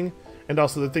screaming, and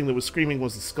also the thing that was screaming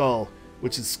was the skull,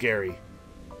 which is scary.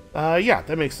 Yeah,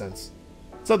 that makes sense.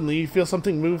 Suddenly you feel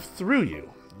something move through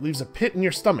you. It leaves a pit in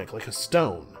your stomach like a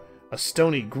stone. A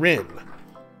stony grin.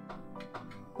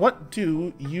 What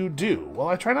do you do? Well,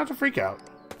 I try not to freak out.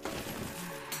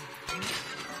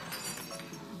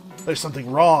 There's something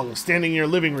wrong standing in your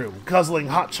living room, guzzling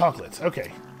hot chocolate.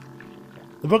 Okay.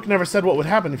 The book never said what would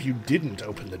happen if you didn't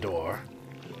open the door.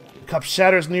 The cup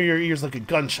shatters near your ears like a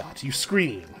gunshot. You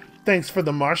scream. Thanks for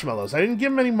the marshmallows. I didn't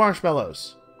give him any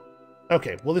marshmallows.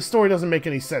 Okay, well this story doesn't make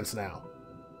any sense now.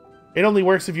 It only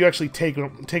works if you actually take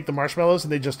the marshmallows,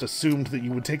 and they just assumed that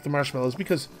you would take the marshmallows,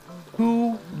 because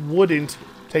who wouldn't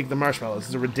take the marshmallows?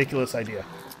 It's a ridiculous idea.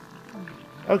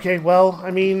 Okay, well,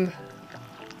 I mean,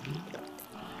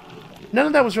 none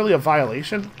of that was really a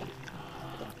violation.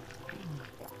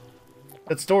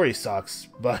 That story sucks,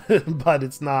 but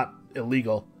it's not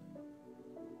illegal.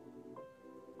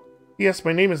 Yes,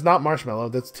 my name is not Marshmallow.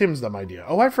 That's Tim's dumb idea.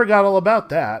 Oh, I forgot all about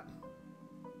that.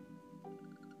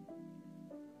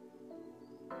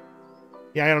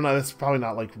 Yeah, I don't know. That's probably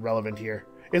not, like, relevant here.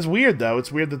 It's weird, though.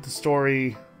 It's weird that the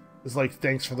story is like,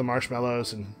 thanks for the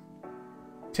marshmallows, and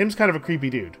Tim's kind of a creepy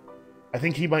dude. I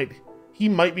think he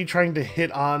might be trying to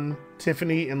hit on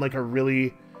Tiffany in, like, a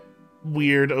really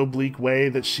weird, oblique way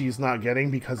that she's not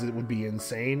getting, because it would be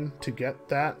insane to get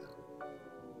that.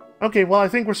 Okay, well, I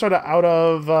think we're sort of out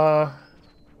of,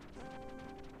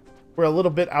 we're a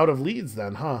little bit out of leads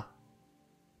then, huh?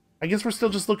 I guess we're still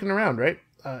just looking around, right?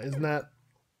 Isn't that...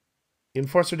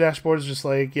 Enforcer dashboard is just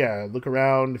like, yeah, look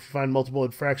around. If you find multiple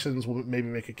infractions, we'll maybe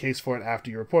make a case for it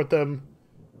after you report them.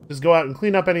 Just go out and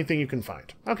clean up anything you can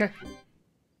find. Okay.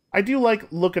 I do like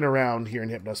looking around here in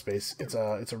Hypnospace.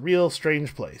 It's a real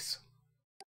strange place.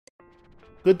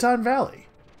 Good Time Valley.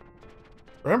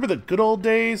 Remember the good old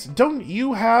days? Don't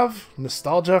you have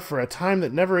nostalgia for a time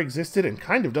that never existed and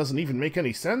kind of doesn't even make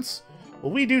any sense?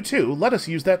 Well, we do too. Let us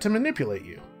use that to manipulate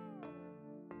you.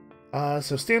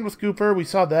 So Stand with Cooper, we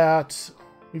saw that.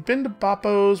 We've been to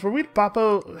Boppo's. Were we to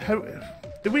Boppo?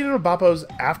 Did we go to Boppo's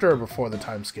after or before the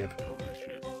time skip?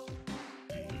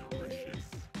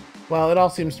 Well, it all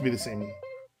seems to be the same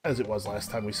as it was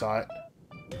last time we saw it.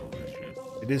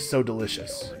 It is so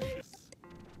delicious.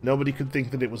 Nobody could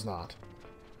think that it was not.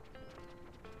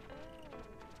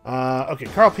 Okay,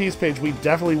 Carl P's page we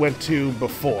definitely went to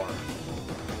before.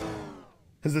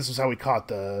 Because this was how we caught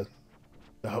the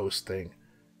host thing.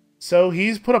 So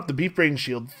he's put up the Beef Brain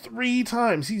shield 3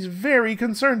 times. He's very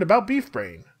concerned about Beef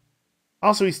Brain.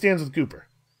 Also, he stands with Cooper.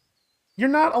 You're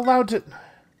not allowed to...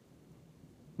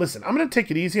 Listen, I'm going to take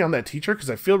it easy on that teacher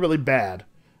because I feel really bad.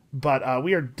 But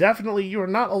we are definitely... You are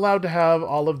not allowed to have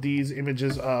all of these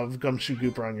images of Gumshoe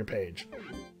Cooper on your page.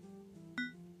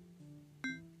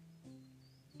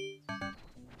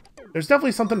 There's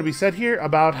definitely something to be said here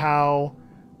about how...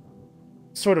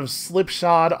 sort of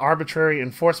slipshod, arbitrary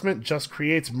enforcement just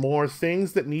creates more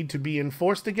things that need to be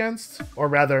enforced against, or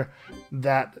rather,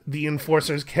 that the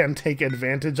enforcers can take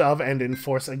advantage of and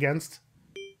enforce against.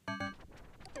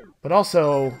 But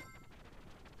also,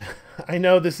 I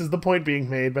know this is the point being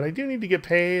made, but I do need to get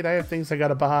paid. I have things I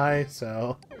gotta buy,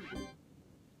 so...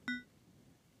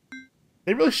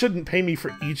 They really shouldn't pay me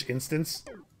for each instance.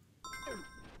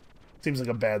 Seems like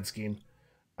a bad scheme.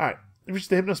 Alright.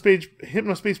 Reached the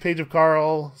Hypnospace page of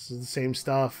Carl. This is the same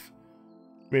stuff.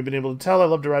 You may have been able to tell I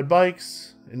love to ride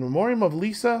bikes. In memoriam of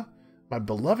Lisa, my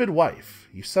beloved wife.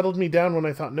 You settled me down when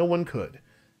I thought no one could.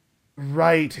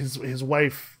 Right, his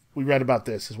wife, we read about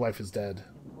this. His wife is dead.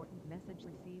 Message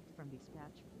received from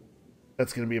dispatch.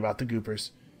 That's going to be about the Goopers.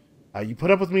 You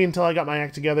put up with me until I got my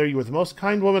act together. You were the most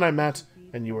kind woman I met,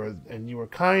 and you were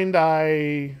kind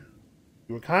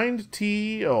you were kind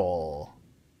tall.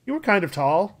 You were kind of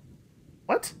tall.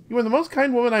 What? You were the most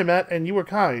kind woman I met, and you were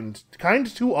kind. Kind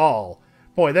to all.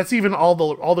 Boy, that's even all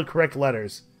the correct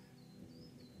letters.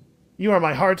 You are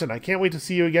my heart, and I can't wait to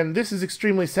see you again. This is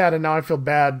extremely sad, and now I feel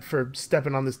bad for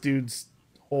stepping on this dude's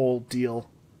whole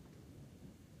deal.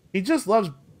 He just loves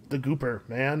the Gooper,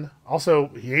 man. Also,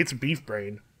 he hates Beef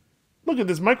Brain. Look at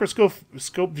this microscope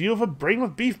view of a brain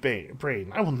with beef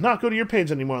brain. I will not go to your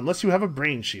page anymore unless you have a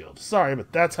brain shield. Sorry,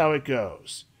 but that's how it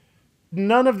goes.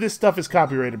 None of this stuff is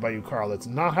copyrighted by you, Carl. That's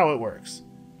not how it works.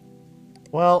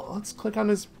 Well, let's click on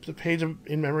the page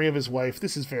in memory of his wife.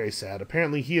 This is very sad.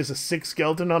 Apparently he is a sick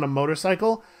skeleton on a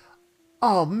motorcycle.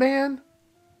 Oh, man.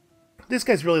 This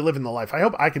guy's really living the life. I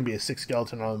hope I can be a sick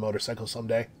skeleton on a motorcycle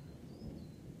someday.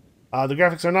 The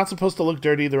graphics are not supposed to look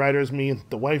dirty. The rider is me.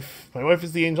 My wife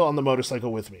is the angel on the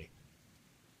motorcycle with me.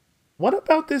 What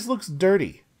about this looks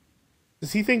dirty?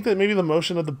 Does he think that maybe the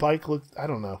motion of the bike looks... I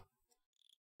don't know.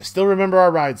 I still remember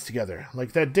our rides together,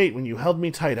 like that date when you held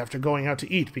me tight after going out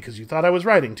to eat because you thought I was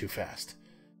riding too fast.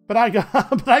 But I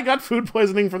got food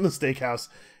poisoning from the steakhouse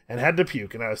and had to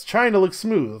puke, and I was trying to look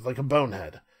smooth like a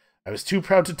bonehead. I was too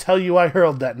proud to tell you I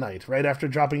hurled that night, right after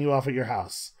dropping you off at your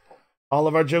house. All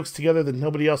of our jokes together that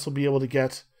nobody else will be able to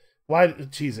get. Why...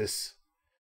 Jesus.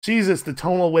 Jesus, the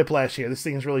tonal whiplash here. This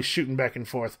thing is really shooting back and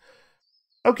forth.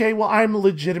 Okay, well, I'm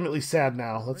legitimately sad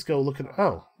now. Let's go look at...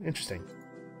 Oh, interesting.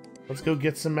 Let's go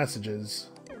get some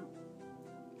messages.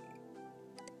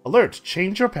 Alert!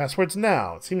 Change your passwords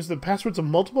now. It seems the passwords of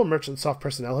multiple MerchantSoft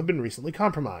personnel have been recently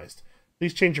compromised.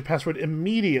 Please change your password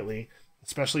immediately,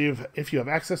 especially if you have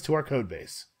access to our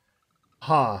codebase.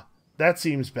 Huh. That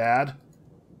seems bad.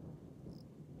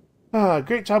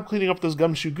 Great job cleaning up those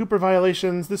gumshoe gooper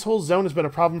violations. This whole zone has been a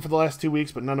problem for the last 2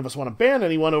 weeks, but none of us want to ban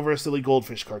anyone over a silly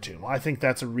goldfish cartoon. Well, I think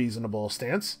that's a reasonable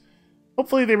stance.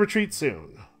 Hopefully they retreat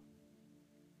soon.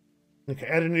 Okay,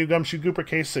 add a new gumshoe gooper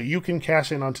case so you can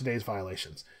cash in on today's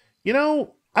violations. You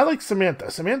know, I like Samantha.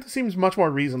 Samantha seems much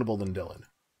more reasonable than Dylan.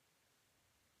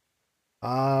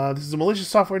 This is a malicious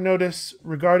software notice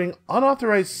regarding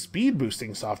unauthorized speed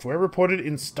boosting software reported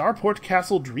in Starport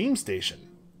Castle Dream Station.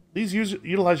 Please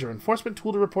utilize your enforcement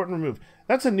tool to report and remove.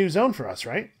 That's a new zone for us,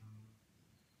 right?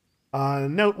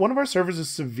 Note, one of our servers is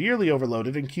severely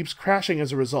overloaded and keeps crashing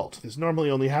as a result. This normally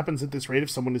only happens at this rate if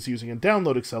someone is using a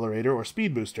download accelerator or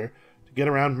speed booster to get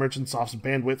around MerchantSoft's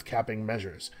bandwidth capping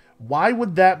measures. Why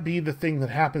would that be the thing that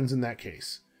happens in that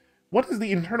case? What does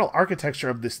the internal architecture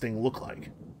of this thing look like?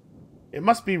 It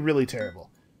must be really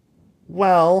terrible.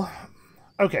 Well,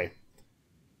 okay.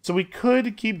 So we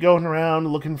could keep going around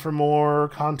looking for more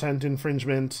content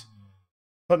infringement,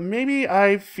 but maybe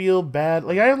I feel bad.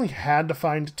 Like, I only had to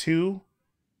find 2.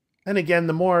 And again,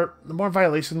 the more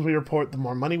violations we report, the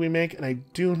more money we make, and I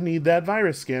do need that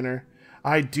virus scanner.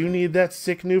 I do need that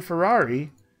sick new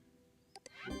Ferrari.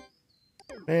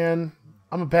 Man,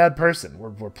 I'm a bad person.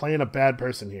 We're playing a bad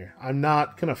person here. I'm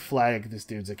not gonna flag this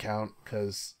dude's account,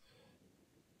 because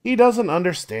he doesn't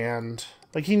understand.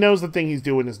 Like, he knows the thing he's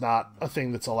doing is not a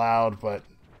thing that's allowed, but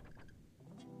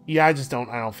yeah, I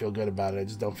don't feel good about it. I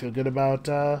just don't feel good about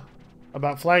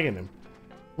flagging him.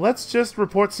 Let's just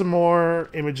report some more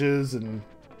images and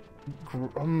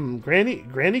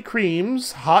Granny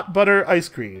Cream's hot butter ice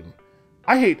cream.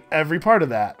 I hate every part of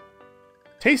that.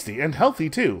 Tasty and healthy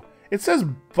too. It says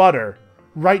butter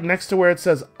right next to where it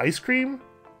says ice cream,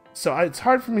 so it's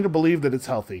hard for me to believe that it's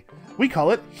healthy. We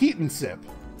call it heat and sip.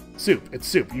 Soup. It's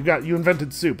soup. You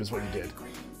invented soup is what you did.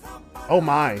 Oh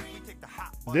my.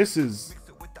 This is...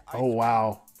 Oh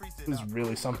wow. This is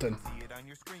really something.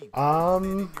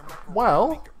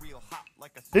 Well...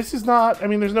 This is not... I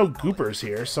mean, there's no goopers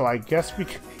here, so I guess we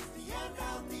can...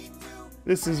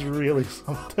 This is really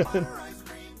something.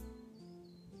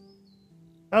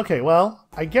 Okay, well,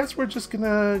 I guess we're just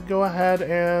gonna go ahead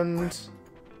and...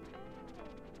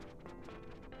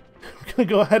 We're gonna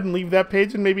go ahead and leave that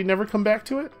page and maybe never come back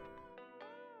to it?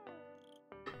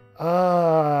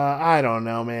 I don't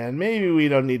know, man. Maybe we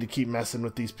don't need to keep messing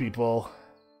with these people.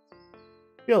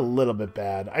 I feel a little bit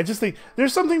bad. I just think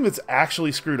there's something that's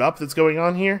actually screwed up that's going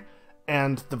on here,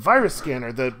 and the virus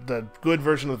scanner, the good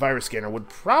version of the virus scanner, would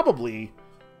probably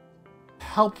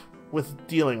help with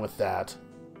dealing with that.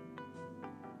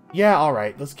 Yeah,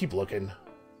 alright, let's keep looking.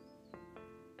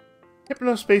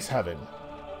 Hypnospace Heaven.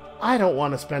 I don't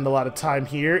want to spend a lot of time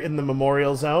here in the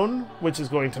Memorial Zone, which is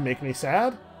going to make me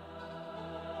sad.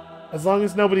 As long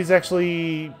as nobody's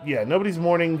actually... Yeah, nobody's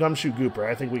mourning Gumshoe Gooper.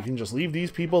 I think we can just leave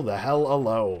these people the hell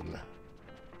alone.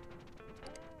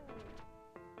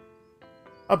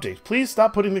 Update. Please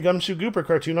stop putting the Gumshoe Gooper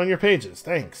cartoon on your pages.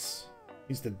 Thanks.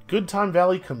 He's the Good Time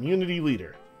Valley community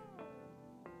leader.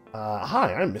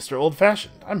 Hi, I'm Mr. Old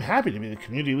Fashioned. I'm happy to be the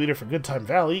community leader for Good Time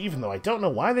Valley, even though I don't know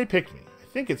why they picked me.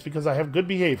 I think it's because I have good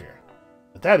behavior.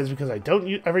 But that is because I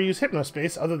don't ever use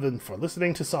Hypnospace other than for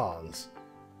listening to songs.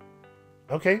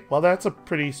 Okay, well that's a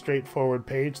pretty straightforward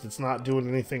page that's not doing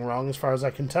anything wrong as far as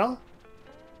I can tell.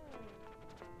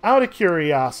 Out of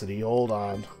curiosity, hold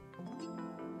on.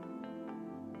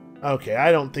 Okay,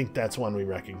 I don't think that's one we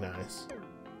recognize.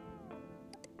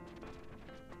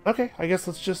 Okay, I guess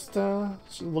let's just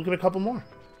look at a couple more.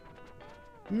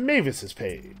 Mavis's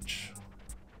page.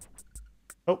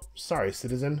 Oh, sorry,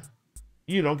 citizen.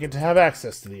 You don't get to have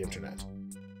access to the internet.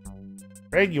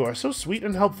 Greg, you are so sweet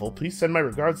and helpful. Please send my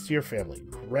regards to your family.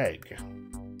 Greg.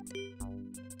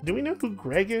 Do we know who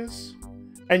Greg is?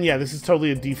 And yeah, this is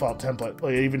totally a default template.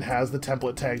 Like, it even has the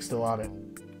template tag still on it.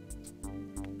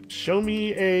 Show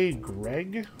me a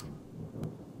Greg.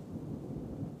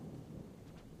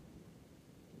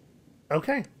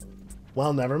 Okay.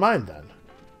 Well, never mind then.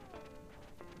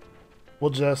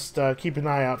 We'll just keep an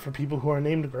eye out for people who are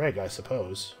named Greg, I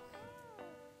suppose.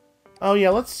 Oh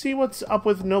yeah, let's see what's up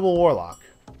with Noble Warlock.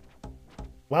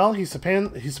 Well, he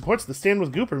supports the Stand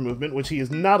with Gooper movement, which he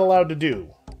is not allowed to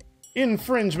do.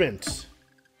 Infringement!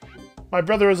 My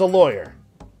brother is a lawyer.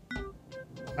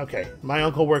 Okay, my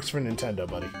uncle works for Nintendo,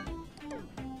 buddy.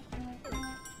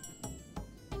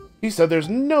 He said there's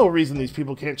no reason these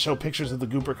people can't show pictures of the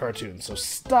Gooper cartoon, so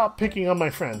stop picking on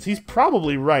my friends. He's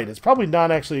probably right. It's probably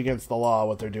not actually against the law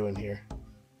what they're doing here.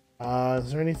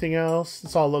 Is there anything else?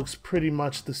 This all looks pretty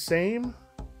much the same.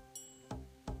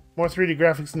 More 3D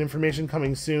graphics and information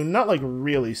coming soon. Not like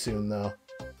really soon, though.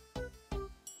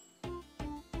 I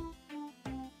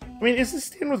mean, is this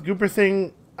Stand with Gooper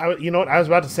thing... you know what, I was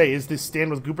about to say, is this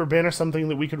Stand with Gooper banner something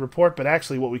that we could report? But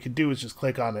actually what we could do is just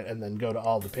click on it and then go to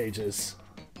all the pages.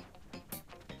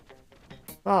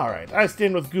 Alright, I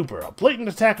Stand with Gooper. A blatant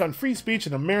attack on free speech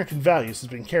and American values has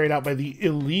been carried out by the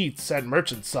elites at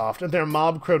Merchantsoft and their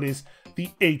mob cronies, the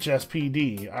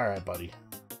HSPD. Alright, buddy.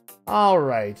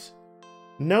 Alright.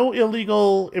 No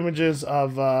illegal images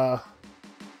of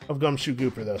Gumshoe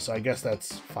Gooper, though, so I guess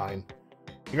that's fine.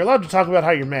 You're allowed to talk about how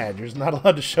you're mad. You're just not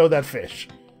allowed to show that fish.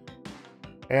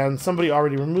 And somebody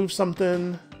already removed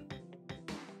something.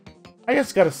 I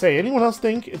guess gotta say, anyone else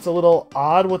think it's a little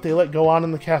odd what they let go on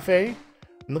in the cafe?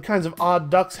 And the kinds of odd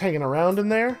ducks hanging around in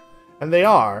there? And they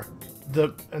are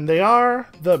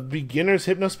the beginner's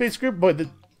Hypnospace group? Boy, the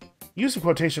use of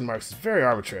quotation marks is very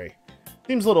arbitrary.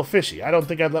 Seems a little fishy. I don't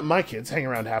think I'd let my kids hang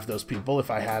around half those people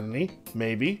if I had any.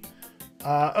 Maybe.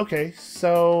 Okay,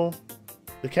 so...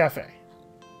 the cafe.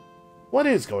 What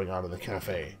is going on in the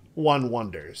cafe? One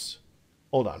wonders.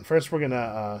 Hold on. First, we're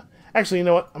gonna, actually, you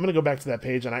know what? I'm gonna go back to that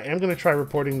page, and I am gonna try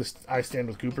reporting this I Stand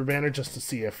with Gooper banner just to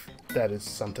see if that is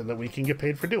something that we can get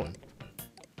paid for doing.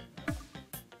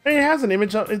 I mean, it has an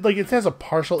image of, like, it has a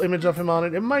partial image of him on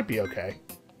it. It might be okay.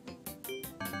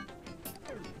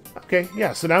 Okay,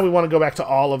 yeah, so now we want to go back to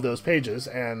all of those pages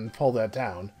and pull that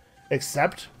down.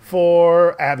 Except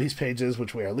for Abby's pages,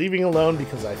 which we are leaving alone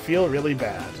because I feel really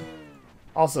bad.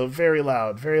 Also, very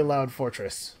loud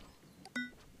fortress.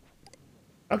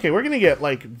 Okay, we're gonna get,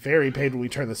 like, very paid when we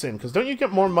turn this in, because don't you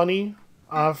get more money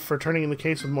for turning in the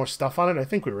case with more stuff on it? I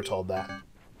think we were told that.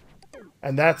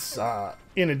 And that's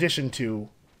in addition to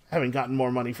having gotten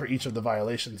more money for each of the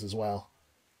violations as well.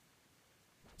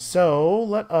 So,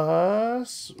 let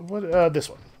us... this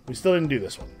one. We still didn't do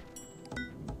this one.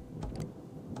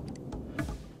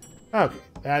 Okay,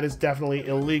 that is definitely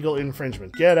illegal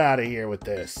infringement. Get out of here with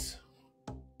this.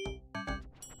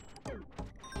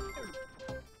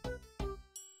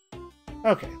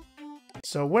 Okay,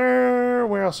 so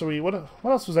where else are we? What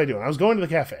else was I doing? I was going to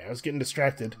the cafe. I was getting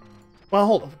distracted. Well,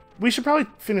 hold on. We should probably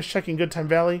finish checking Good Time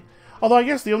Valley. Although I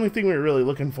guess the only thing we were really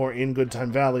looking for in Good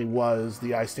Time Valley was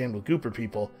the I Stand with Gooper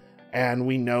people, and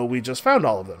we know we just found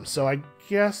all of them. So I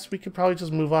guess we could probably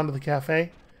just move on to the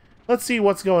cafe. Let's see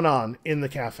what's going on in the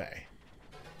cafe.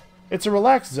 It's a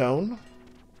relaxed zone.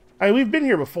 We've been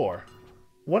here before.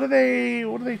 What are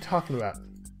they talking about?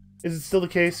 Is it still the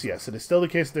case? Yes, it is still the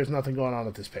case. There's nothing going on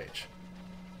at this page.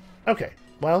 Okay,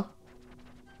 well,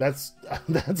 that's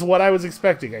what I was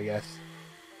expecting, I guess.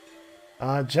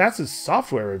 Jazz's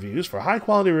software reviews for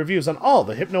high-quality reviews on all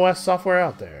the HypnoS software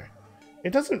out there.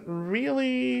 It doesn't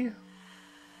really...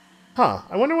 Huh,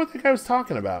 I wonder what the guy was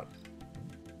talking about.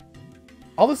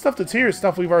 All the stuff that's here is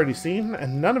stuff we've already seen,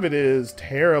 and none of it is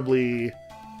terribly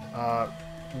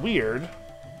weird.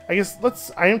 I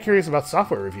guess I am curious about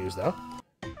software reviews, though.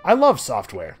 I love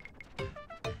software.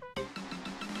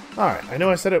 Alright, I know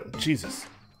I said it... Jesus.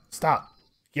 Stop.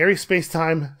 Gary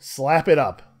Spacetime, slap it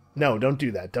up. No, don't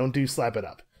do that. Don't do slap it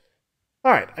up.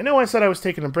 Alright, I know I said I was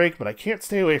taking a break, but I can't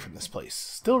stay away from this place.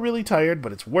 Still really tired,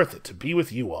 but it's worth it to be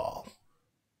with you all.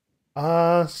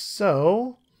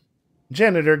 So...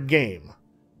 Janitor game.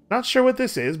 Not sure what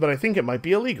this is, but I think it might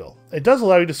be illegal. It does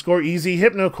allow you to score easy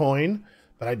Hypnocoin,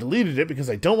 but I deleted it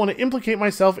because I don't want to implicate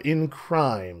myself in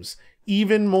crimes.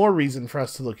 Even more reason for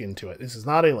us to look into it. This is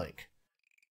not a link.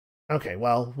 Okay,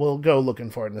 well, we'll go looking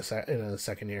for it in a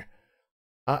second here.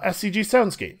 SCG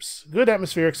Soundscapes. Good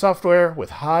atmospheric software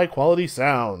with high-quality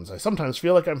sounds. I sometimes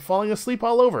feel like I'm falling asleep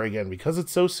all over again because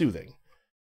it's so soothing.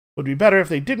 Would be better if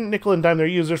they didn't nickel and dime their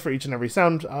users for each and every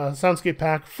soundscape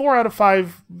pack. 4 out of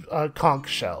 5 conch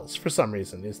shells, for some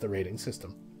reason, is the rating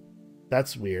system.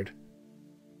 That's weird.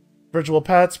 Virtual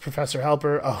pets, Professor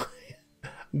Helper. Oh,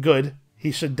 good.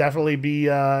 He should definitely be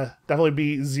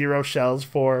 0 shells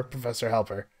for Professor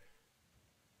Helper.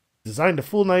 Designed to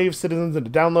fool naive citizens into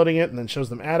downloading it, and then shows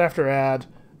them ad after ad,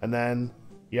 and then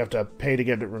you have to pay to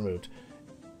get it removed.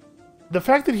 The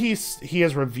fact that he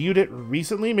has reviewed it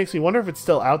recently makes me wonder if it's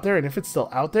still out there, and if it's still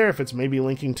out there, if it's maybe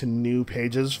linking to new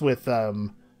pages with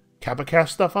Kappa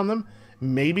Cache stuff on them.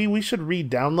 Maybe we should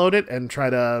re-download it and try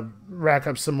to rack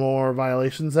up some more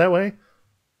violations that way.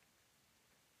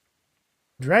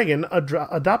 Dragon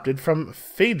adopted from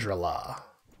Phaedra.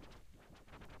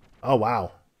 Oh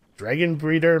wow. Dragon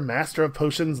Breeder, Master of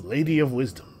Potions, Lady of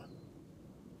Wisdom.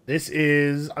 This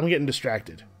is... I'm getting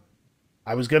distracted.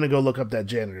 I was going to go look up that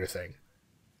janitor thing.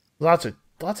 Lots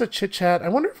of chit-chat. I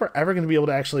wonder if we're ever going to be able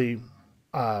to actually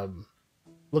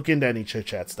look into any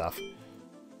chit-chat stuff.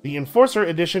 The Enforcer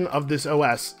edition of this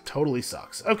OS totally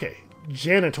sucks. Okay,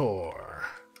 Janitor.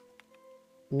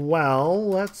 Well,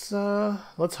 let's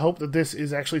hope that this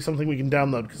is actually something we can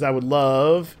download, because I would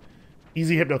love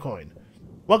easy Hypnocoin.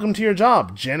 Welcome to your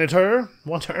job, Janitor.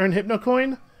 Want to earn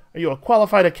Hypnocoin? Are you a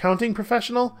qualified accounting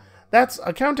professional? That's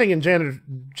accounting and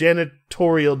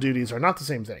janitorial duties are not the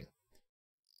same thing.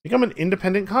 Become an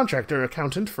independent contractor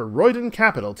accountant for Royden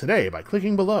Capital today by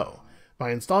clicking below.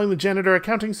 By installing the janitor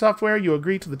accounting software, you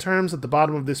agree to the terms at the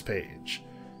bottom of this page.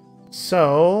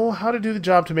 So, how to do the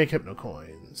job to make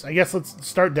Hypnocoins? I guess let's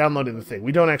start downloading the thing.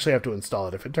 We don't actually have to install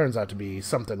it if it turns out to be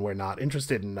something we're not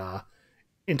interested in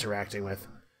interacting with.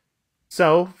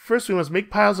 So, first we must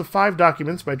make piles of 5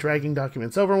 documents by dragging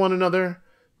documents over one another.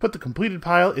 Put the completed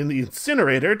pile in the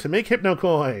incinerator to make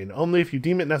Hypnocoin, only if you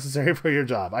deem it necessary for your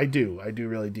job. I do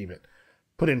really deem it.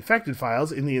 Put infected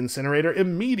files in the incinerator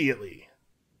immediately.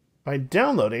 By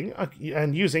downloading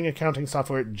and using accounting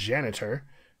software Janitor,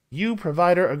 you,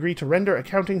 provider, agree to render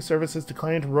accounting services to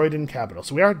client Royden Capital.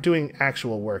 So we are doing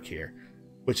actual work here,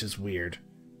 which is weird.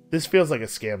 This feels like a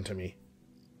scam to me.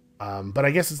 But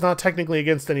I guess it's not technically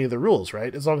against any of the rules,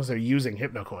 right? As long as they're using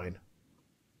Hypnocoin.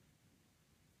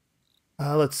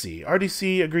 Let's see.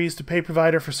 RDC agrees to pay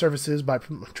provider for services by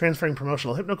transferring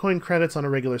promotional Hypnocoin credits on a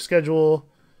regular schedule.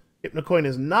 Hypnocoin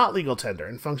is not legal tender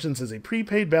and functions as a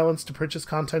prepaid balance to purchase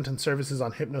content and services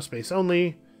on Hypnospace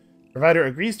only. Provider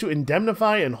agrees to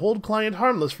indemnify and hold client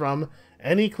harmless from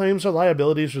any claims or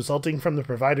liabilities resulting from the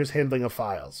provider's handling of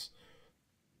files.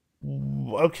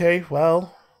 Okay,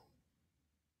 well,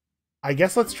 I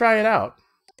guess let's try it out.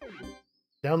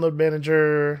 Download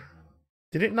manager.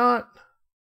 Did it not?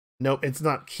 Nope, it's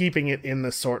not keeping it in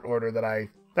the sort order that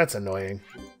that's annoying.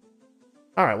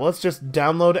 Alright, well, let's just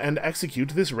download and execute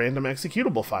this random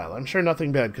executable file. I'm sure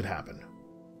nothing bad could happen.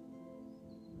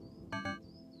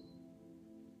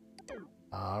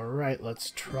 Alright,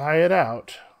 let's try it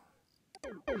out.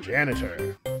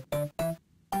 Janitor.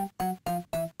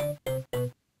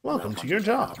 Welcome to your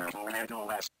job.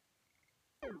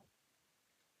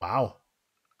 Wow.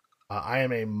 I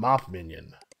am a mop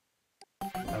minion.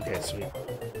 Okay, sweet.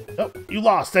 Oh, you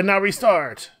lost and now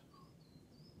restart!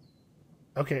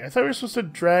 Okay, I thought we were supposed to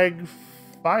drag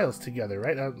files together,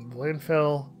 right?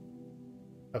 Landfill.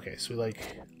 Okay, so we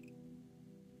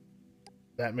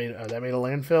that made a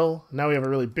landfill. Now we have a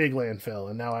really big landfill,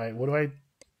 and now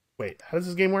wait, how does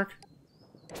this game work?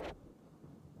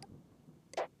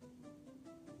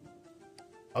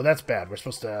 Oh, that's bad. We're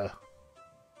supposed to...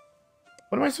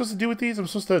 What am I supposed to do with these? I'm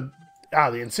supposed to... Ah,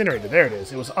 the incinerator. There it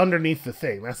is. It was underneath the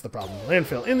thing. That's the problem.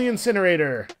 Landfill in the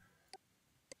incinerator.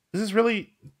 Is this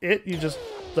really it? You just,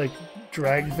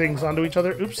 drag things onto each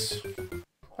other? Oops.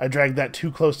 I dragged that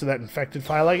too close to that infected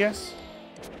file, I guess.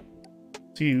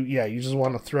 So you just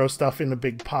want to throw stuff in a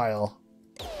big pile.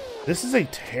 This is a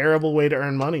terrible way to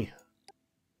earn money.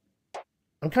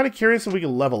 I'm kind of curious if we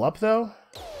can level up, though.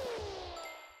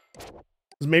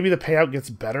 Because maybe the payout gets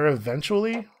better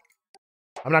eventually.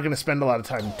 I'm not going to spend a lot of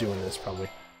time doing this, probably.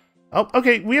 Oh,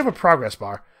 okay, we have a progress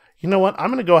bar. You know what? I'm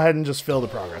going to go ahead and just fill the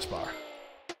progress bar.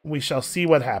 We shall see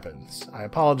what happens. I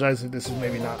apologize if this is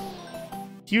maybe not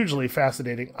hugely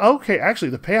fascinating. Okay, actually,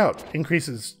 the payout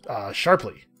increases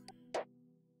sharply.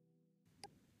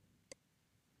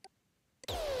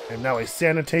 I'm now a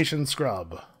sanitation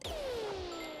scrub.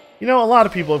 You know, a lot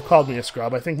of people have called me a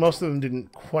scrub. I think most of them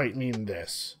didn't quite mean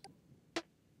this.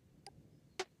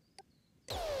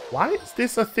 Why is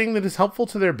this a thing that is helpful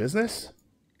to their business?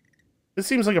 This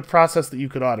seems like a process that you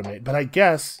could automate, but I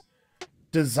guess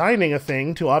designing a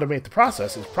thing to automate the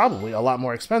process is probably a lot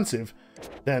more expensive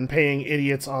than paying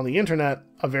idiots on the internet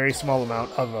a very small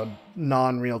amount of a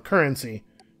non-real currency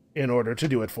in order to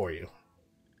do it for you.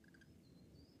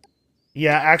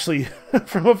 Yeah, actually,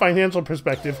 from a financial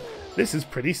perspective, this is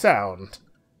pretty sound.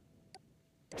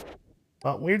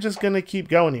 Well, we're just going to keep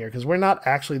going here, because we're not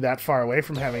actually that far away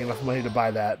from having enough money to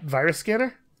buy that virus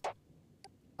scanner.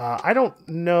 I don't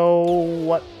know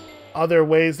what other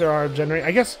ways there are of generating.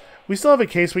 I guess we still have a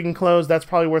case we can close. That's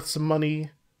probably worth some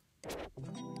money.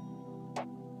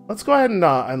 Let's go ahead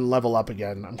and level up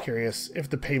again. I'm curious if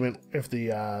the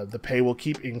pay will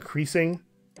keep increasing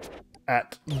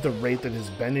at the rate that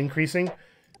has been increasing.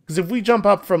 Because if we jump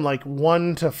up from like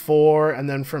 1 to 4 and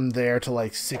then from there to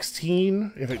like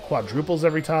 16, if it quadruples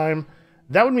every time,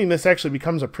 that would mean this actually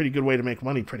becomes a pretty good way to make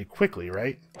money pretty quickly,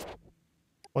 right?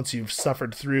 Once you've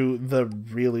suffered through the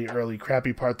really early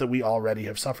crappy part that we already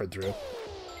have suffered through.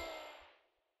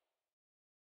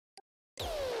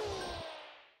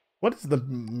 What is the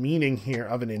meaning here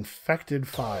of an infected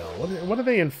file? What are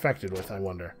they infected with, I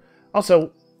wonder?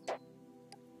 Also,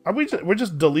 we're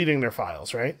just deleting their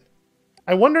files, right?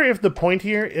 I wonder if the point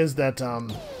here is that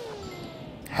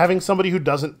having somebody who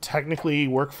doesn't technically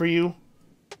work for you,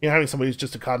 having somebody who's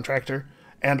just a contractor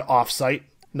and off-site,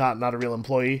 not a real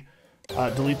employee,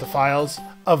 delete the files,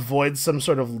 avoids some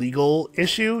sort of legal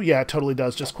issue. Yeah, it totally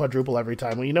does. Just quadruple every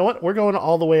time. Well, you know what? We're going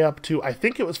all the way up to, I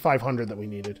think it was 500 that we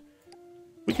needed.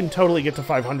 We can totally get to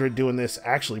 500 doing this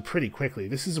actually pretty quickly.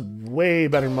 This is way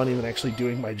better money than actually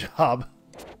doing my job.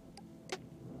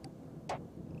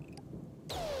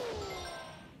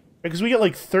 Because we get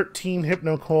like 13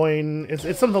 Hypnocoin.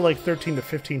 It's something like 13 to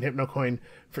 15 Hypnocoin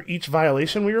for each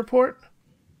violation we report.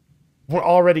 We're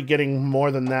already getting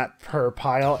more than that per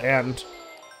pile, and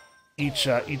each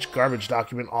garbage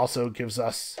document also gives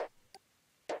us,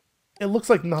 it looks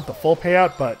like not the full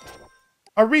payout, but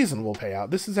a reasonable payout.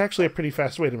 This is actually a pretty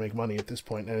fast way to make money at this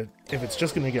point, and if it's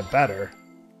just going to get better.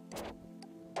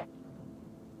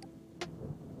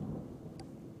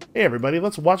 Hey everybody,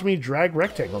 let's watch me drag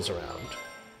rectangles around.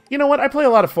 You know what, I play a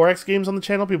lot of 4X games on the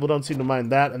channel, people don't seem to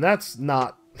mind that, and that's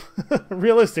not,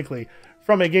 realistically,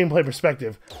 from a gameplay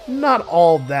perspective, not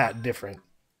all that different.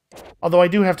 Although I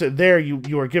do have to, there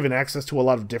you are given access to a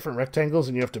lot of different rectangles,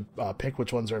 and you have to pick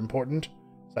which ones are important.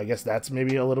 So I guess that's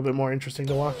maybe a little bit more interesting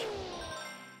to watch.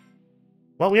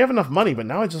 Well, we have enough money, but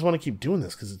now I just want to keep doing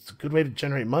this, because it's a good way to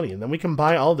generate money, and then we can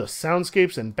buy all the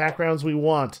soundscapes and backgrounds we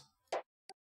want.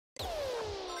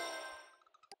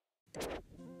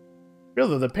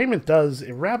 Really, the payment does,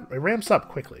 it ramps up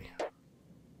quickly.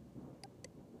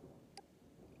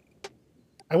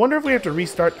 I wonder if we have to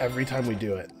restart every time we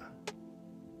do it.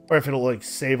 Or if it'll, like,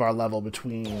 save our level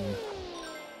between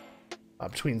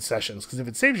sessions. Because if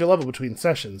it saves your level between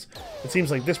sessions, it seems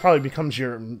like this probably becomes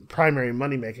your primary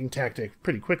money-making tactic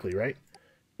pretty quickly, right?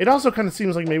 It also kind of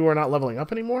seems like maybe we're not leveling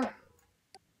up anymore.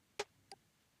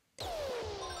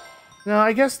 No,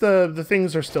 I guess the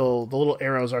things are still, the little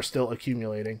arrows are still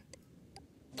accumulating.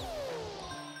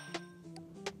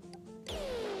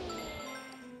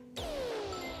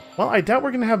 Well, I doubt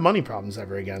we're going to have money problems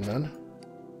ever again, then.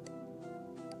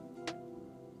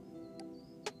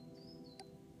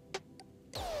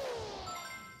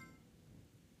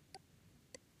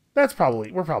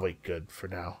 We're probably good for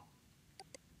now.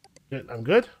 I'm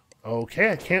good?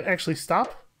 Okay, I can't actually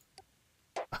stop?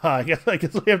 I guess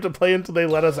we have to play until they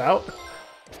let us out.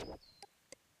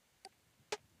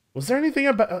 Was there anything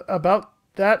about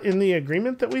that in the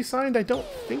agreement that we signed? I don't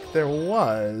think there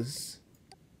was.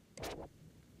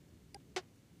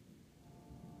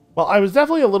 Well, I was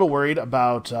definitely a little worried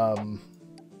about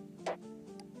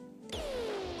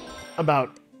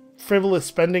frivolous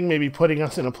spending maybe putting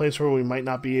us in a place where we might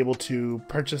not be able to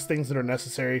purchase things that are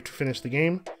necessary to finish the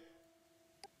game.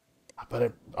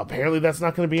 But apparently that's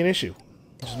not going to be an issue.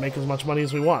 Just make as much money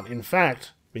as we want. In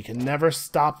fact, we can never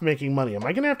stop making money. Am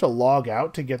I going to have to log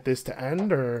out to get this to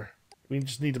end, or we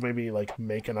just need to maybe like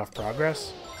make enough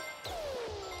progress?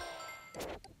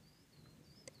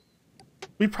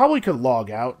 We probably could log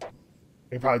out.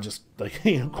 We probably just like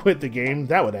quit the game.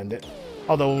 That would end it.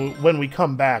 Although when we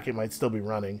come back, it might still be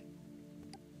running.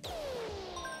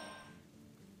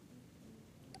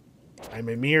 I'm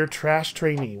a mere trash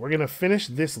trainee. We're gonna finish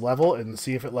this level and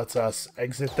see if it lets us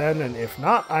exit then, and if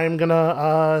not, I'm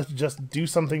gonna just do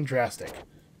something drastic.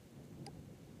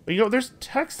 But you know, there's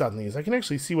text on these. I can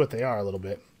actually see what they are a little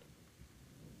bit.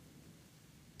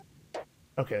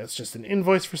 Okay, that's just an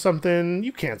invoice for something.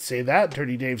 You can't say that,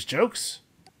 Dirty Dave's jokes.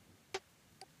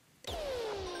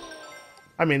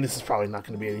 I mean, this is probably not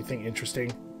going to be anything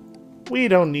interesting. We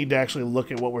don't need to actually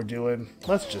look at what we're doing.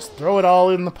 Let's just throw it all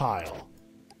in the pile.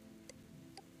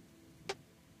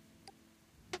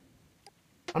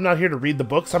 I'm not here to read the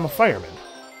books, I'm a fireman.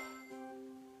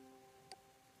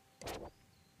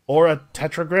 Or a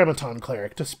Tetragrammaton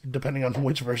cleric, just depending on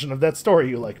which version of that story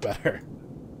you like better.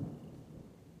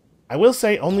 I will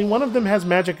say, only one of them has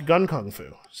magic gun kung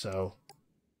fu, so...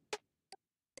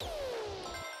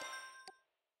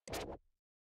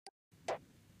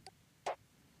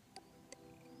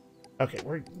 Okay,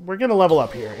 we're gonna level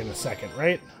up here in a second,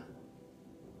 right?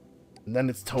 And then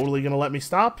it's totally gonna let me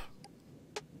stop?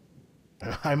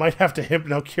 I might have to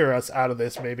hypno-cure us out of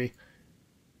this, maybe.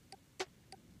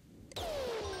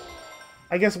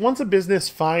 I guess once a business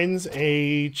finds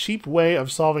a cheap way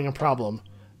of solving a problem,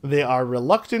 they are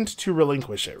reluctant to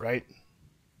relinquish it, right?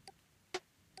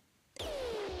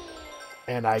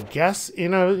 And I guess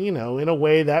in a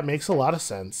way that makes a lot of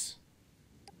sense.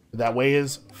 That way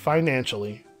is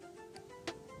financially.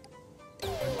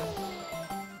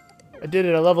 I did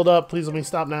it, I leveled up, please let me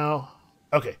stop now.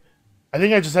 Okay. I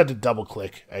think I just had to double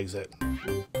click exit.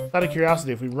 Out of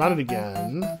curiosity, if we run it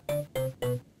again...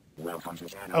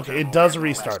 Okay, it does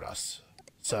restart us.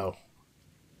 So,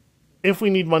 if we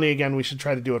need money again, we should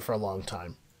try to do it for a long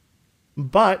time.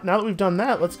 But, now that we've done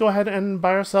that, let's go ahead and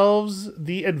buy ourselves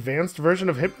the advanced version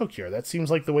of HypnoCure. That seems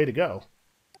like the way to go.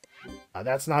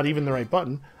 That's not even the right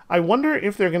button. I wonder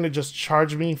if they're going to just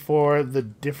charge me for the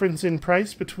difference in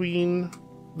price between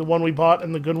the one we bought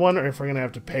and the good one, or if we're going to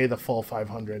have to pay the full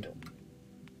 500.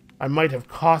 I might have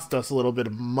cost us a little bit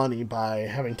of money by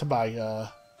having to buy,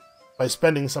 by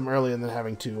spending some early and then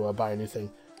having to buy a new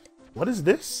thing. What is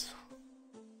this?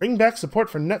 Bring back support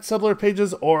for net settler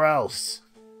pages or else.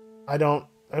 I don't...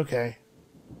 Okay.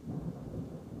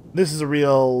 This is a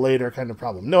real later kind of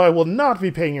problem. No, I will not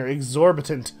be paying your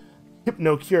exorbitant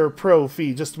HypnoCure Pro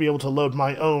fee just to be able to load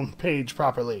my own page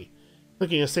properly.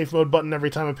 Clicking a safe mode button every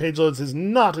time a page loads is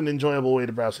not an enjoyable way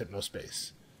to browse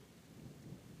Hypnospace.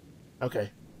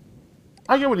 Okay.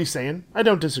 I get what he's saying. I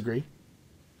don't disagree.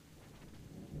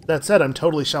 That said, I'm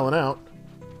totally shelling out.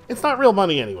 It's not real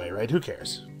money anyway, right? Who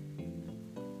cares?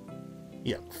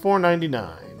 Yep,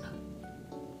 $4.99.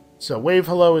 So Wave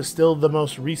Hello is still the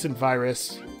most recent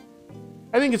virus.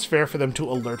 I think it's fair for them to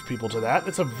alert people to that.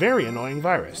 It's a very annoying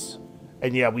virus.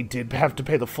 And yeah, we did have to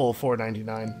pay the full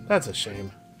 $4.99. That's a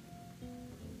shame.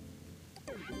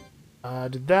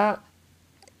 Did that?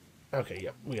 Okay,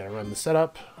 yep, we gotta run the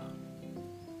setup.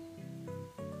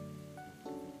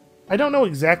 I don't know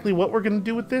exactly what we're gonna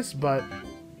do with this, but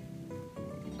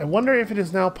I wonder if it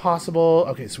is now possible...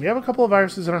 Okay, so we have a couple of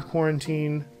viruses in our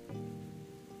quarantine.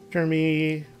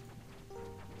 Jeremy...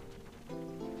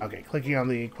 Okay, clicking on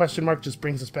the question mark just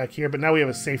brings us back here, but now we have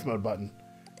a safe mode button.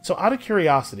 So out of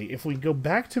curiosity, if we go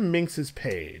back to Minx's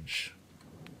page,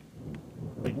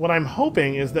 like, what I'm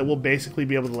hoping is that we'll basically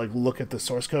be able to like look at the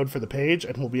source code for the page,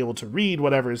 and we'll be able to read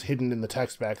whatever is hidden in the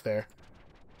text back there.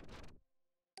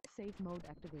 Safe mode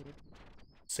activated.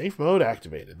 Safe mode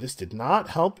activated. This did not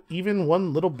help even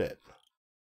one little bit.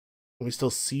 Can we still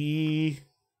see...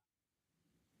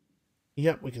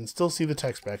 Yep, we can still see the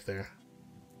text back there.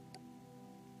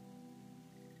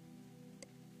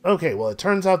 Okay, well, it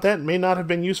turns out that may not have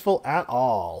been useful at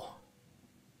all.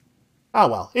 Ah,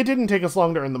 well, it didn't take us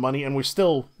long to earn the money, and we're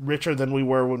still richer than we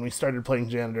were when we started playing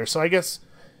Janitor, so I guess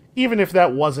even if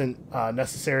that wasn't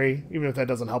necessary, even if that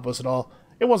doesn't help us at all,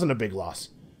 it wasn't a big loss.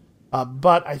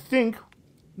 But I think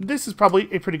this is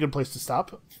probably a pretty good place to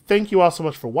stop. Thank you all so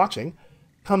much for watching.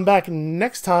 Come back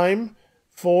next time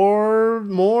for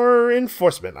more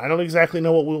enforcement. I don't exactly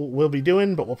know what we'll be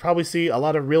doing, but we'll probably see a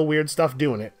lot of real weird stuff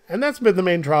doing it. And that's been the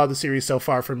main draw of the series so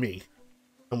far for me.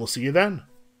 And we'll see you then.